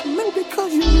dance. Maybe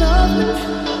because you love me.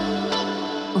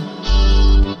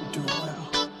 Do well.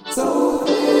 So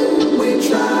we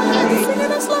try.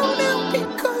 Singing it slow down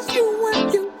because you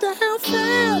want you to how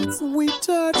fast we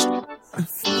touched.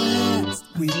 Fast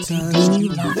we touched.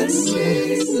 This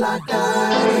is like I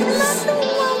knew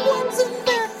I wasn't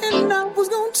there and I was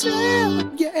gonna tear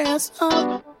your ass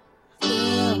up.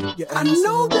 I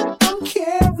know that I'm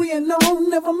carrying on.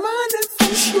 Never mind if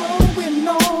I'm showing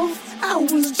off. I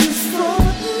was just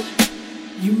frontin'.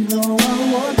 You know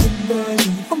I want to baby.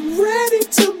 I'm ready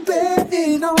to bet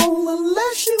it all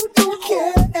unless you don't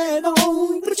care at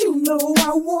all. But you know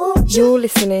I want you. You're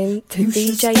listening to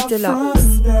DJ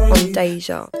Dlux on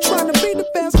Deja. Trying to be the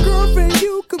best girlfriend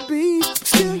you could be.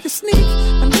 Still you sneak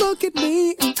and look at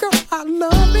me. And girl, I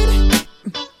love it.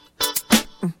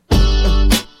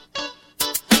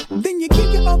 Then you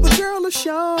give your other girl a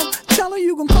shove. Tell her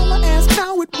you gon' call her, ask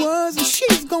how it was, and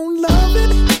she's gon' love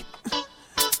it.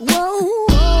 Whoa,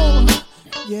 whoa.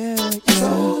 Yeah, yeah.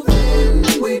 So then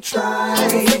we try.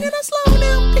 Singing it slow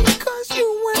down because you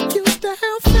weren't used to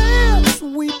how fast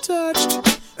we touched.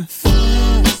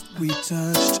 Fast we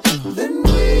touched. Then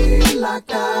we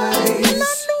locked eyes. And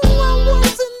I knew I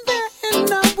wasn't there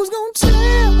and I was gon'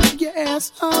 tear your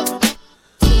ass up.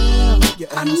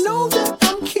 I know that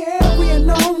I'm carrying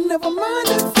on. Never mind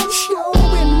if I'm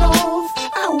showing off.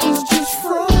 I was just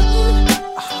frontin'.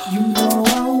 You know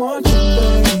I want you,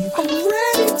 babe. I'm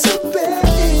ready to bet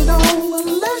it on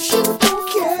unless you don't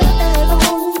care at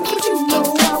all. But you know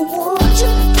I want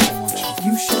you.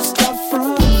 You should stop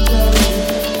frontin', babe.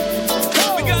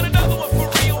 We got another one for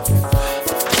real.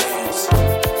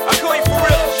 I call you for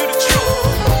real, 'cause you the truth.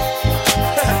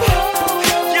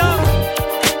 Young,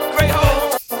 great home.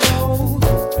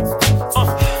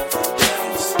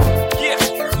 Yeah.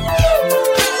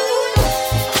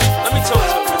 Let me tell you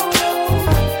something.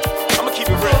 I'ma keep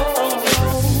it real.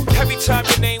 Every time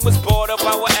your name was brought up,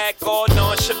 I would act all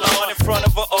nonchalant in front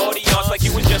of an audience like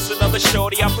you was just another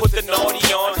shorty. I put the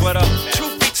naughty on, but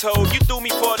truth be told, you threw me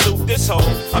for a loop this whole.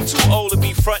 I'm too old to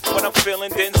be frontin' when I'm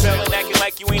feeling Denzel and acting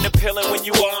like you ain't appealing when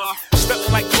you are.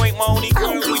 Stepping like you ain't my only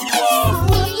girl when you are.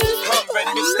 I'm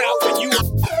ready to stop when you.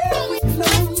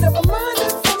 Never mind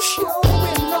if I'm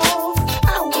showing off. I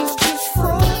was just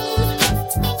frontin'.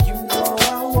 You know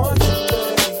I want you,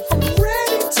 babe. I'm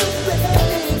ready to bet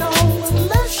it on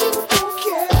unless you don't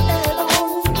care at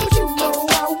all. But you know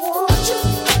I want you.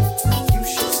 You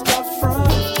should stop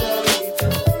frontin', babe.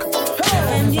 Come on.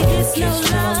 And you get no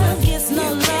love, gets no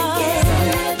love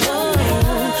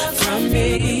from me.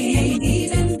 And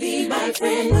even be my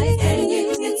friend, and you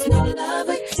get no love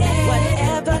again.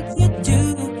 Whatever you do,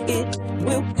 it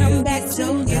will come back to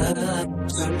you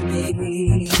from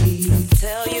me.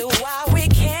 Tell you why we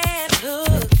can't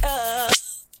hook up.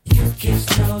 You get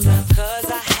no love, 'cause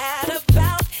I had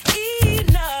about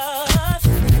enough.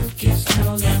 You get no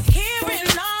love, hearing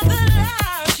all the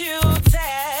lies you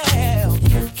tell.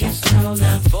 You get no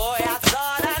love, boy, I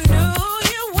thought I knew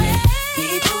you well.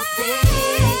 People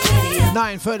think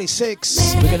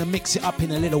 9:36. We're gonna mix it up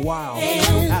in a little while.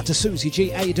 Out to Susie G,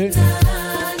 how you doing?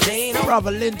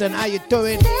 Brother Lyndon, how you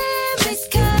doing?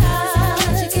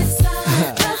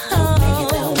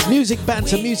 Music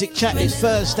banter, music chat is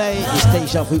Thursday. It's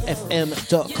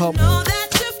dejavufm.com.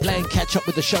 Playing catch up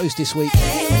with the shows this week.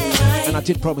 And I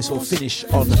did promise we'll finish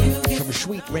on some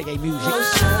sweet reggae music.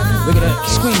 We're gonna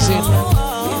squeeze in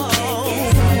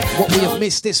what we have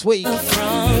missed this week.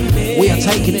 We are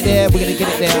taking it there, we're gonna get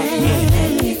it there.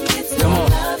 Come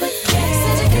on.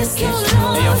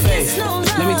 Hey, yo, Faith.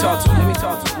 Let me talk to him.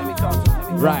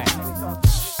 Right.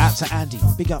 Out to Andy.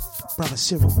 Big up, brother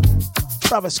Cyril.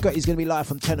 Brother Scotty's going to be live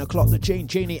from 10 o'clock. The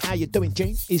Genie, how you doing,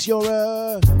 Gene? Is your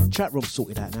chat room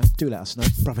sorted out now? Do let us know.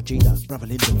 Brother Gina, Brother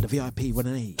Lyndon, the VIP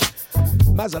 1A.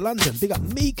 Mazza London, big up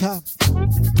Mika.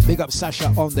 Big up Sasha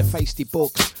on the Feisty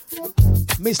Book.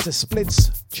 Mr.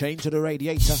 Splits, Chain to the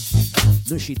Radiator.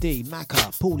 Nushi D, Maka,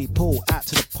 Paulie Paul, out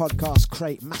to the podcast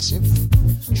crate, massive.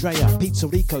 Drea, Pizza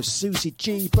Rico, Susie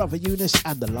G, Brother Eunice,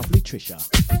 and the lovely Trisha.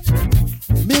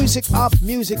 Music up,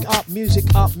 music up,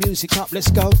 music up, music up. Let's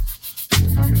go.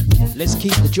 Let's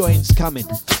keep the joints coming.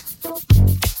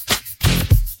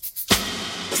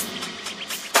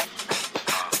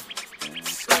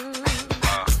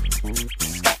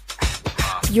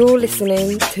 You're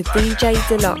listening to DJ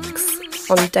Dlux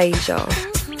on Deja.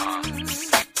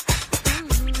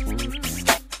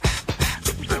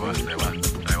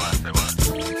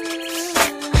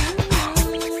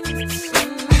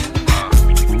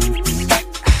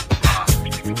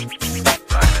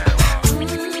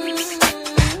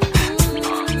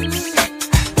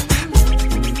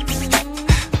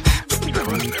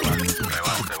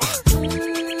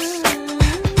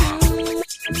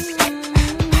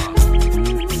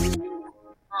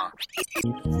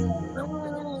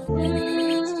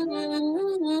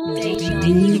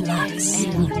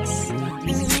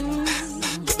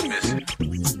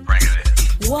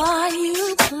 Why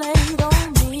you played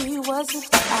on me? Was it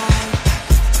I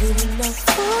good enough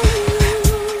for you?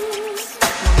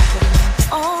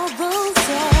 All those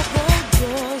other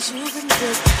girls you've been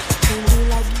with treat me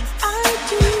like I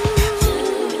do.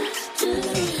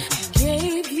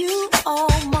 Gave you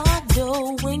all my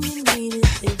dough when you needed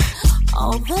it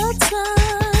all the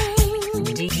time.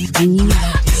 And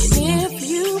if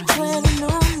you plan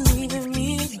on leaving me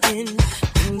again,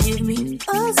 then give me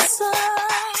a sign.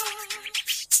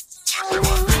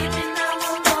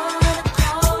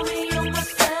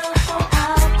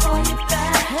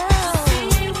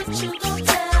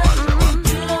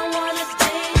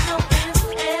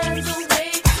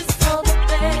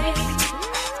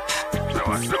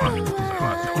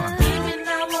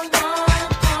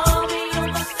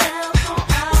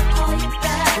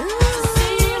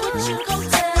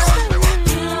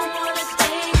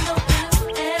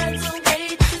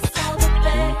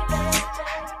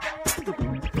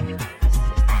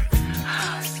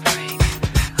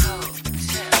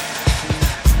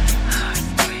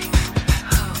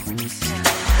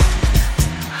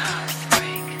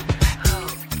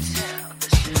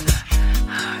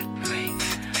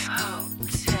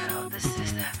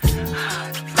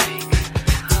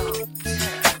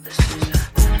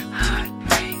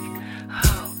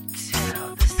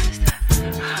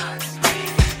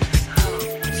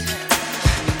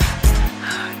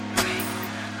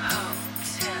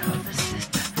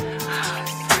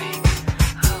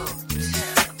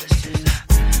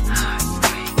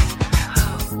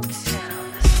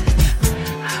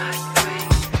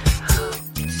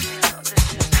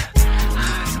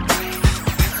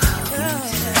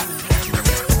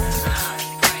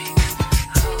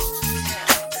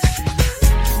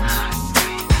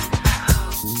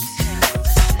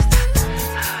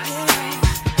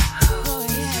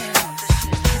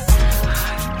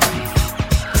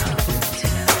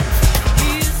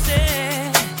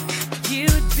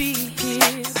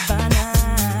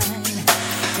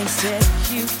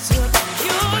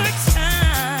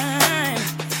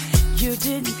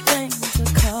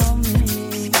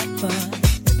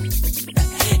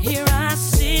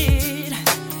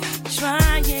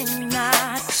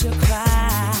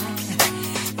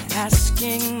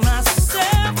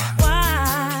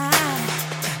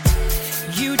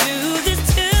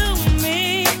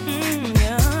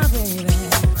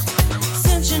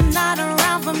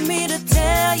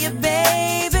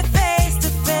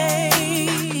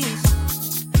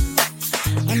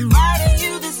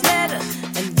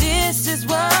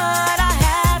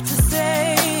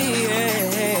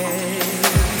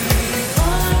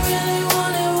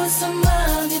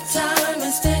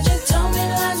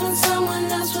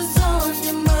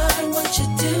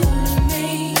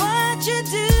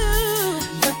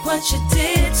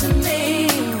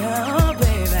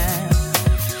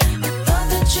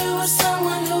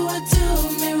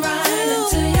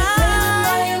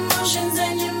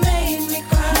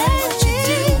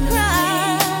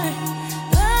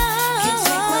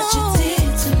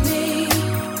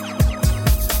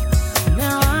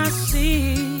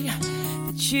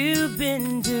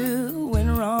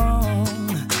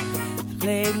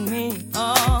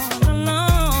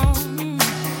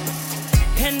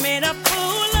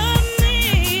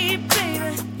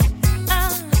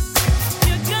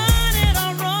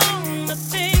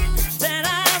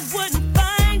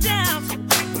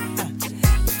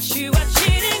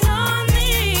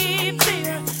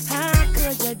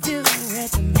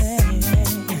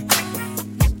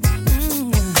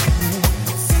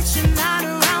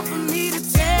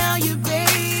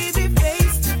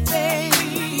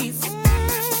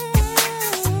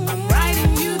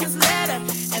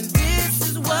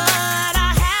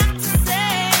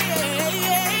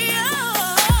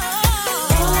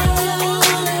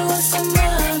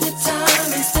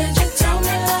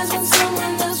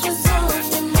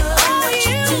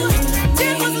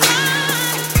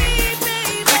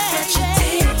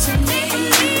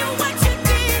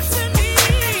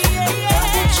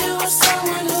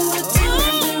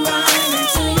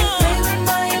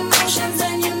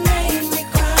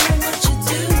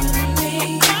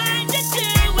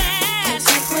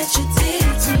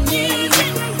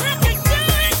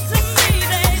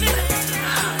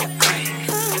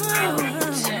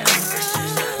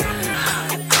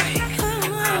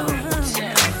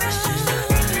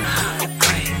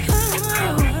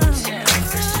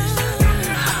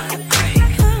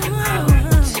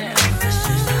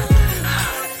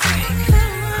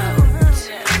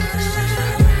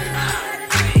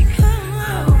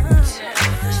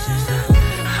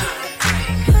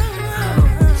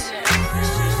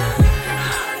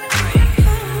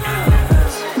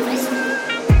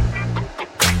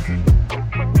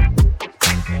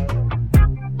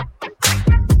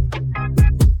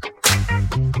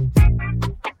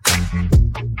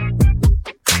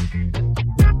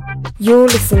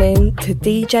 listening to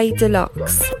DJ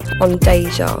Dlux on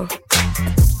Deja.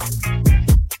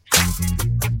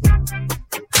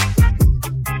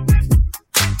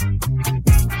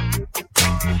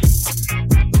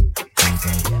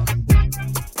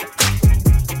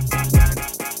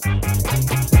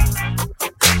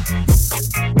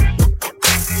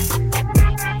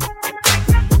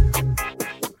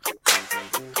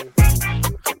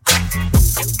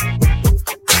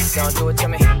 Don't do it to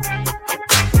me.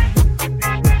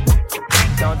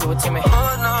 Don't do it to me. Oh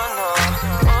no no,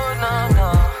 oh no no.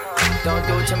 Don't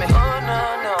do it to me. Oh no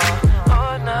no,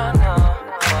 oh no no.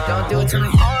 Don't do it to me.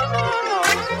 Oh no no,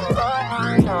 oh no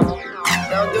no.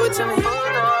 Don't do it to me.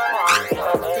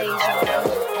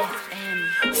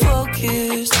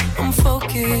 Focused, I'm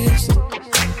focused.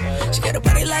 She got a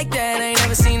body like that, I ain't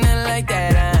never seen nothing like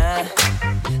that.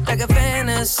 Like a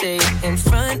fantasy in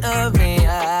front of me.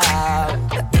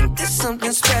 I think there's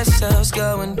something special's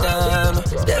going down.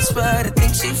 That's right, I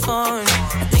think she foreign.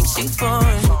 I think she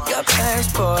foreign. Got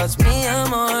passports, me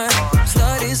I'm on.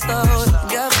 Started slow,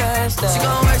 got faster. She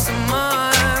gon' work some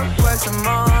more, work some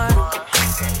more.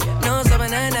 No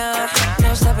stopping her now,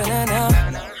 no stopping her now.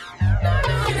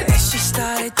 And then she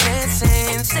started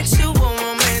dancing, sexual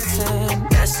romancing.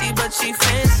 Nasty but she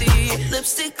fancy,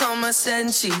 lipstick on my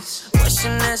satin sheets. What's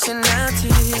your nationality?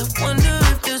 I wonder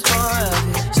if there's more of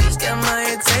it. She's got my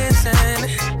attention.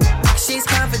 She's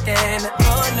confident.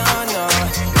 Oh no no,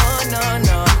 oh no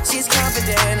no. She's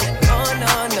confident. Oh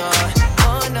no no,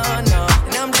 oh no no.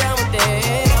 And I'm down with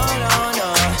it. Oh no no,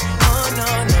 oh no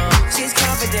no. She's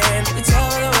confident. You tell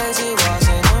her the way she walks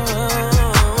in the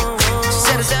room. She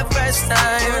said it's that first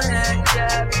time.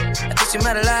 I thought you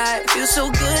might have lied. Feel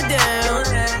so good down.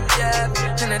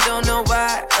 And I don't know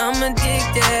why I'm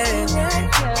addicted.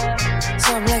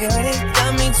 So I'm like, it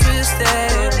got me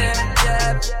twisted.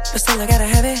 But still I gotta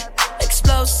have it.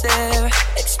 Explosive,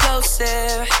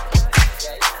 explosive.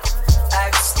 I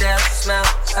can still smell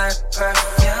her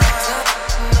perfume.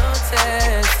 No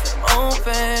test, I'm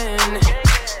open.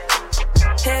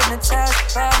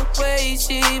 Hypnotized by the way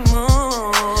she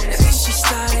moves. And then she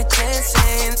started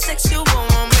dancing, sexual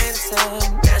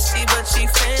romancing. Nasty but she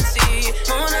fancy.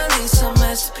 Mona Lisa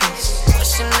masterpiece.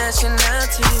 What's your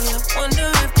nationality? I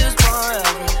wonder if there's more of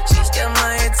it. She's got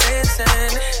my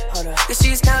attention. Hold up, 'cause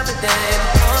she's confident.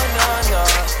 Oh no no,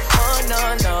 oh no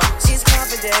no. She's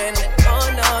confident. Oh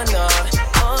no no,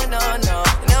 oh no no.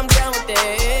 And I'm down with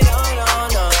it. Oh no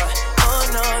no, oh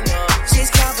no no. She's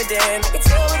confident. I can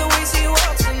tell by the way she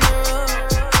walks in the room.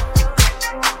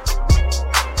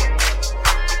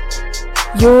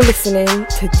 You're listening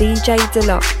to DJ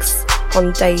Dlux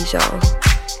on Deja.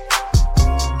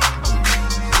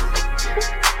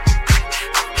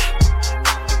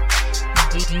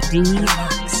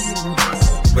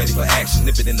 Ready for action,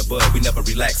 nip it in the bud, we never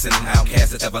relaxing.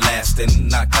 Outcast is everlasting,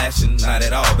 not clashing, not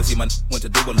at all. But see, my went to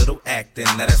do a little acting.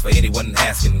 Now that's for anyone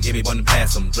asking. Give me one and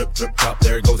pass them. Drip, drip, drop,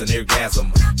 there goes an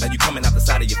orgasm. Now you coming out the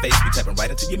side of your face, we tapping right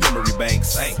into your memory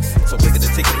banks. Thanks. So quick at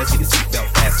the ticket, let's get your seatbelt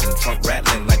fastened. Trunk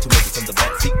rattling like two niggas in the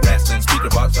back seat wrestling. Speaker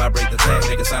box vibrate the tag,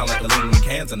 make it sound like aluminum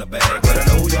cans in the bag. But I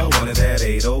know y'all wanted that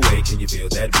 808, can you feel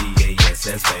that BASS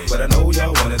bass? But I know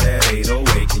y'all wanted that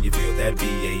 808, can you feel that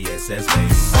BASS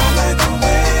bass? I like the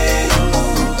way you move.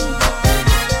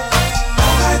 I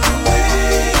like the way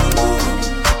you move.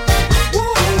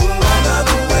 Ooh, I love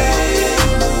the way you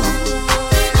move.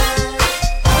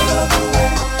 I love the way.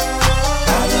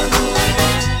 I love the way.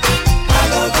 I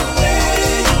love the way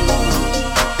you move.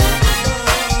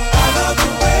 I love the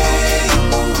way you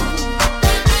move.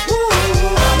 Ooh,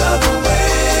 I love the way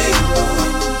you move.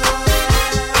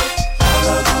 I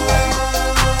love the way.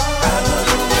 I love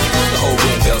the way. The whole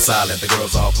room fell silent. The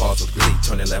girls all paused with glee.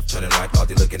 Turning left, turning right, thought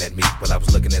they looking at me. But I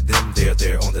was looking at them,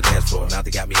 they're on the dance floor. Now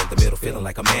they got me in the middle, feeling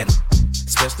like a man.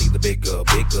 Especially the big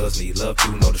girls need love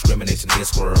too, no discrimination in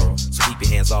squirrel. So keep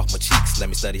your hands off my cheeks, let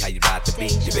me study how you ride the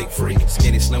beat. You big freak,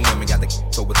 skinny slim women got the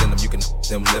so within them. You can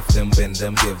them, lift them, bend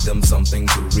them, give them something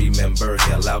to remember.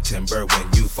 Hell out timber when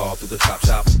you fall through the top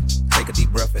shop. Take a deep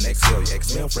breath and exhale. Your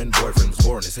ex-male friend, boyfriend was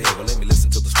boring as hell. Well, let me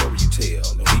listen to the story you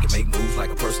tell, and we can make moves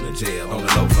like a person in jail. On the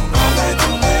low, on the low. I like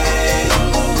the way you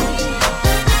move.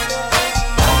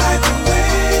 I like the way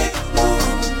you move.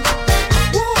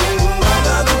 Ooh, I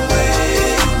love the way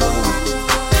you move.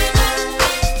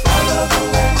 I love the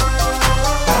way.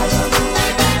 I love the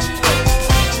way.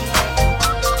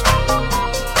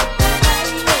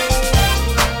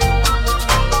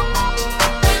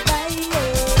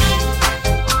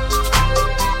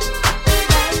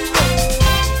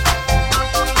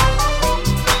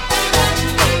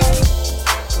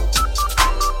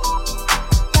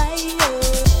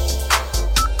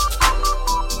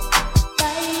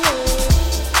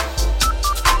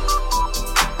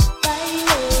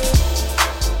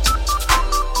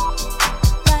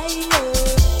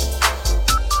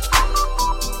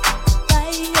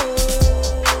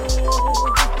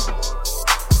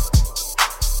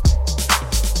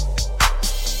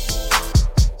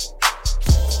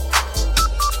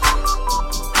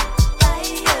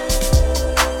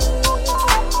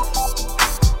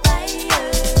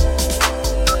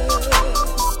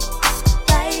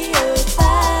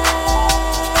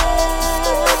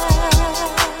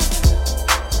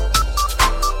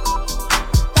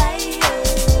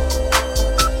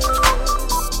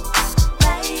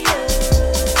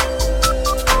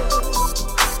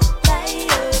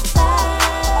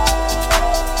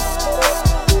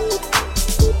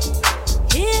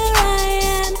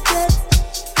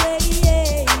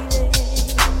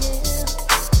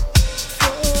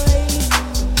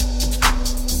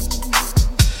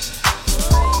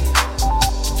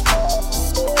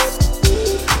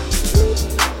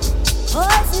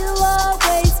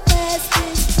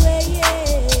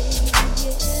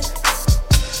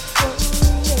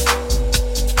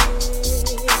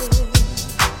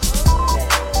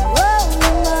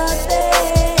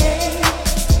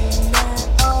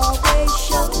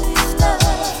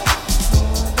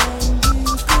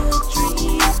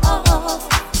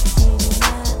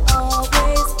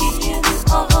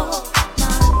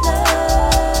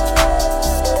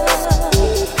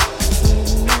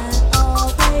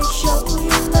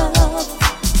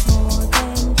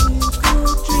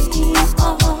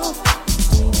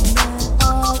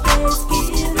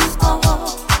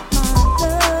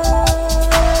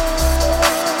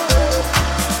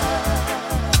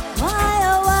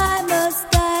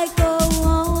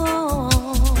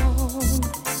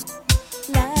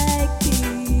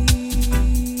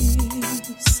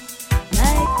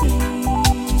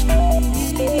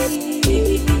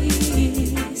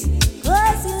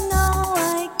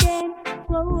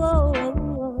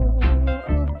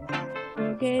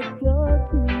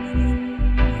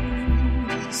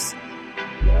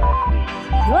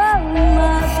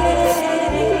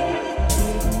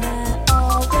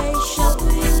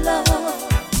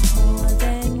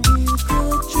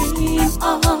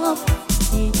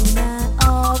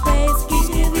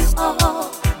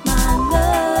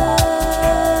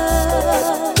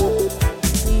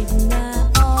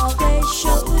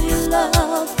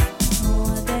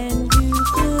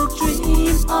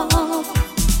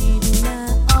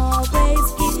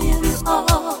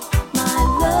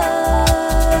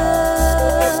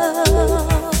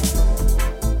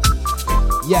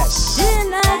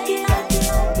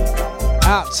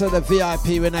 Out to the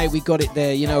VIP Renee, we got it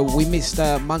there. You know, we missed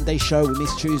Monday show, we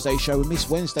missed Tuesday show, we missed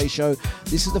Wednesday show.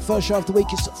 This is the first show of the week.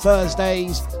 It's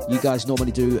Thursdays. You guys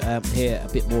normally do hear a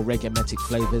bit more reggae-matic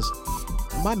flavours.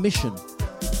 My mission,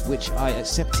 which I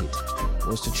accepted,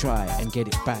 was to try and get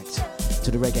it back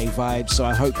to the reggae vibe. So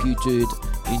I hope you did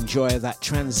enjoy that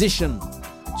transition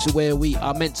to where we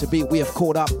are meant to be. We have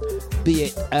caught up, be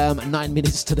it 9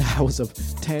 minutes to the hours of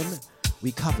 10.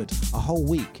 We covered a whole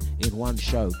week in one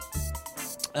show.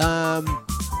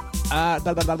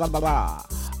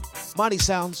 Mighty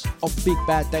sounds of Big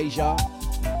Bad Deja.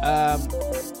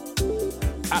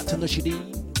 Out to Nushidi.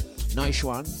 Nice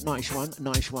one.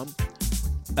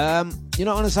 You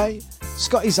know what I want to say?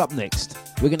 Scotty's up next.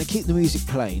 We're going to keep the music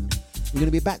playing. We're going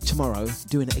to be back tomorrow,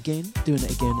 doing it again.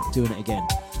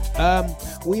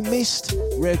 We missed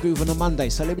Rare Groove on a Monday,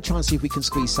 so let me try and see if we can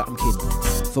squeeze something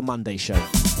in for Monday's show.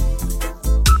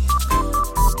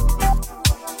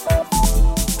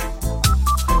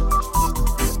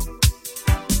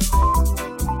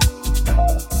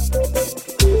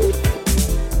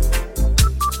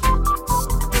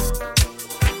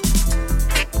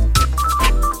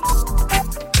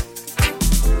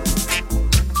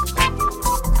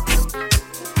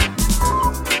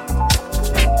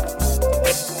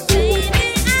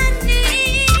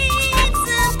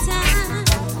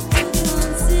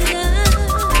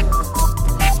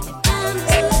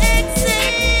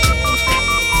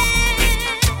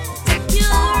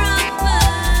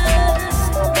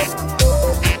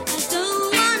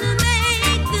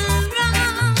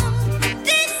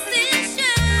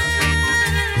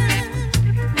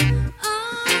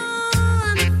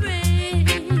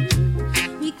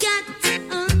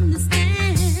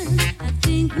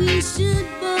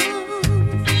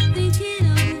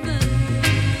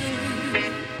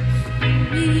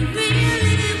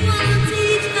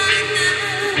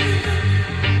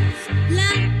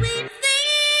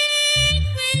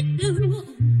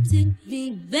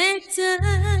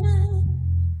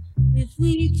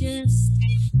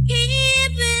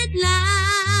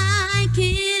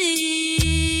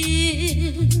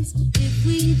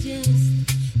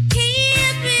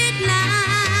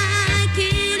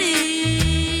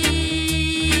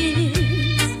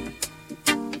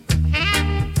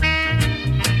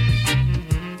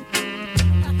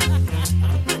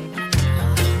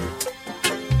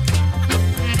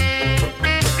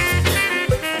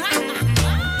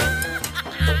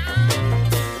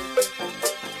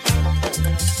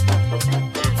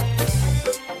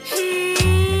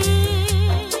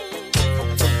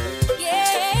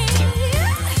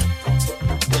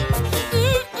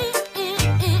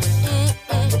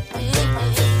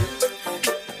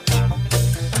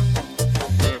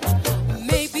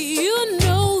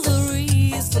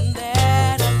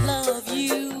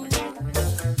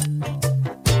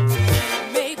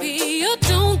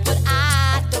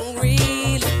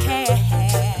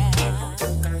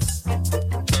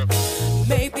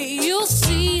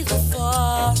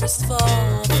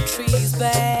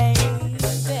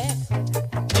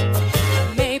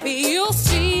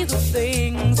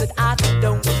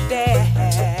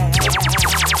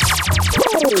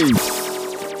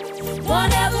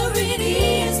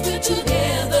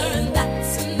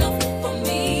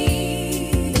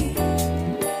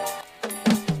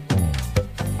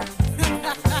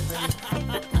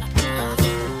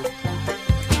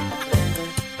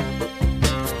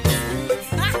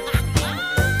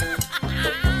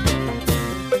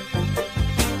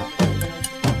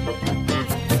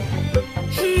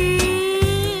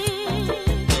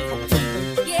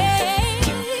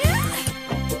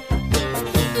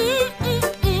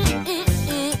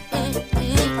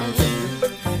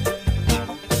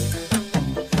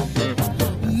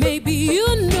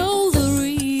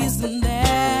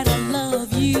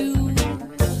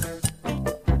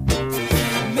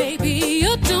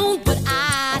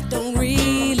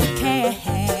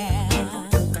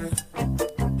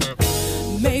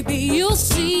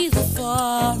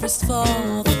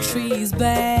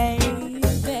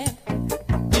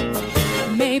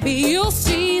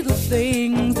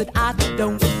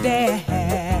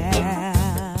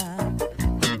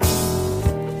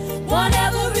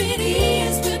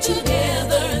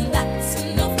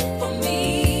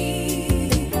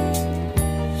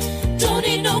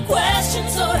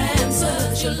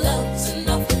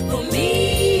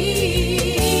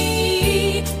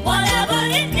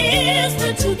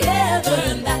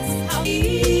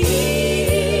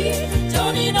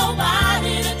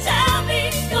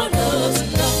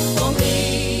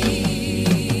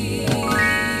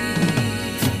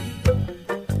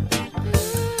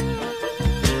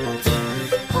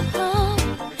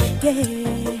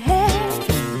 Oh,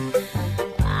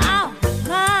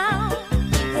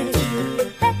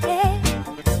 hey.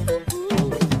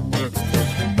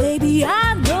 Baby,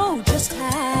 I know just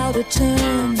how to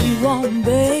turn you on,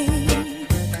 babe.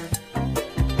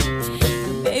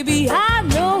 Baby, I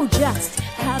know just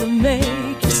how to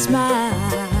make you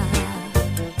smile.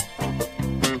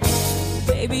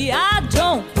 Baby, I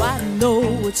don't quite know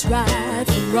what's right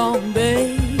or wrong,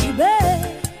 baby.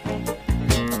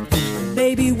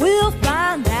 Baby, we'll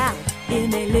find out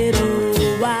in a little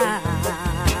while.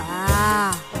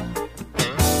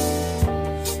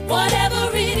 Whatever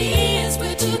it is,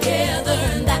 we're together,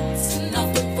 and that's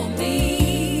enough for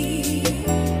me.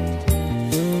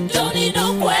 Don't need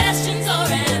no questions or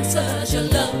answers, your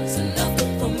love's enough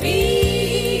for me.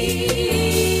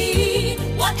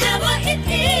 Whatever it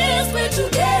is, we're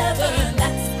together, and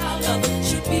that's how love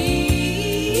should be.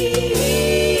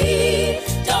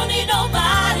 Don't need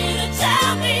nobody to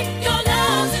tell me your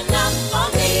love's enough for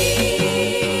me.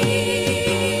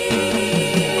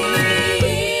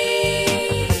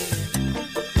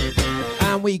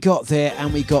 And we got there,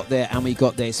 and we got there, and we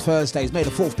got there. It's Thursdays. May the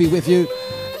 4th be with you.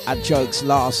 At Jokes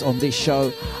Last on this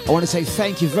show. I want to say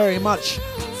thank you very much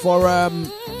for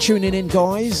tuning in,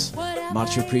 guys.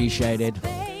 Much appreciated.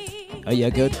 Are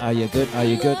you good? Are you good? Are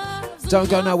you good? Don't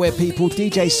go nowhere, people.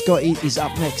 DJ Scotty is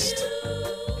up next.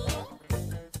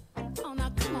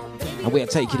 And we are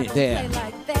taking it there.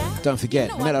 Don't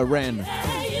forget, Mellow Ren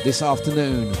this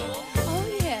afternoon.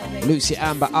 Lucy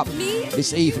Amber up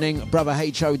this evening. Brother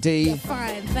HOD.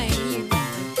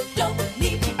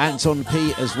 Anton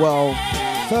P as well.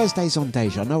 Thursdays on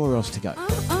Deja. Nowhere else to go.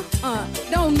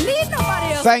 Don't need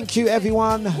nobody else. Thank you,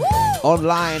 everyone.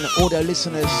 Online, audio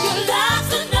listeners.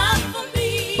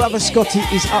 Brother Scotty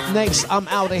is up next. I'm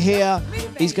out of here.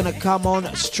 He's going to come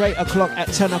on straight o'clock at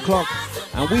 10 o'clock.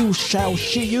 And we shall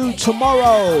see you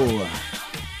tomorrow.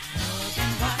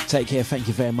 Take care. Thank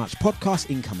you very much. Podcast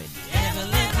incoming.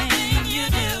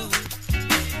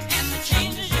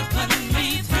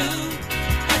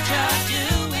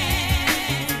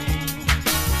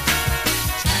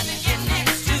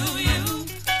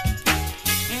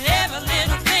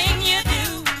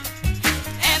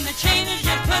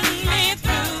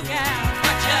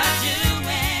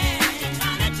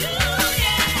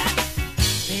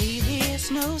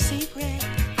 No secret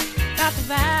about the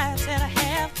vibes that I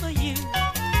have for you.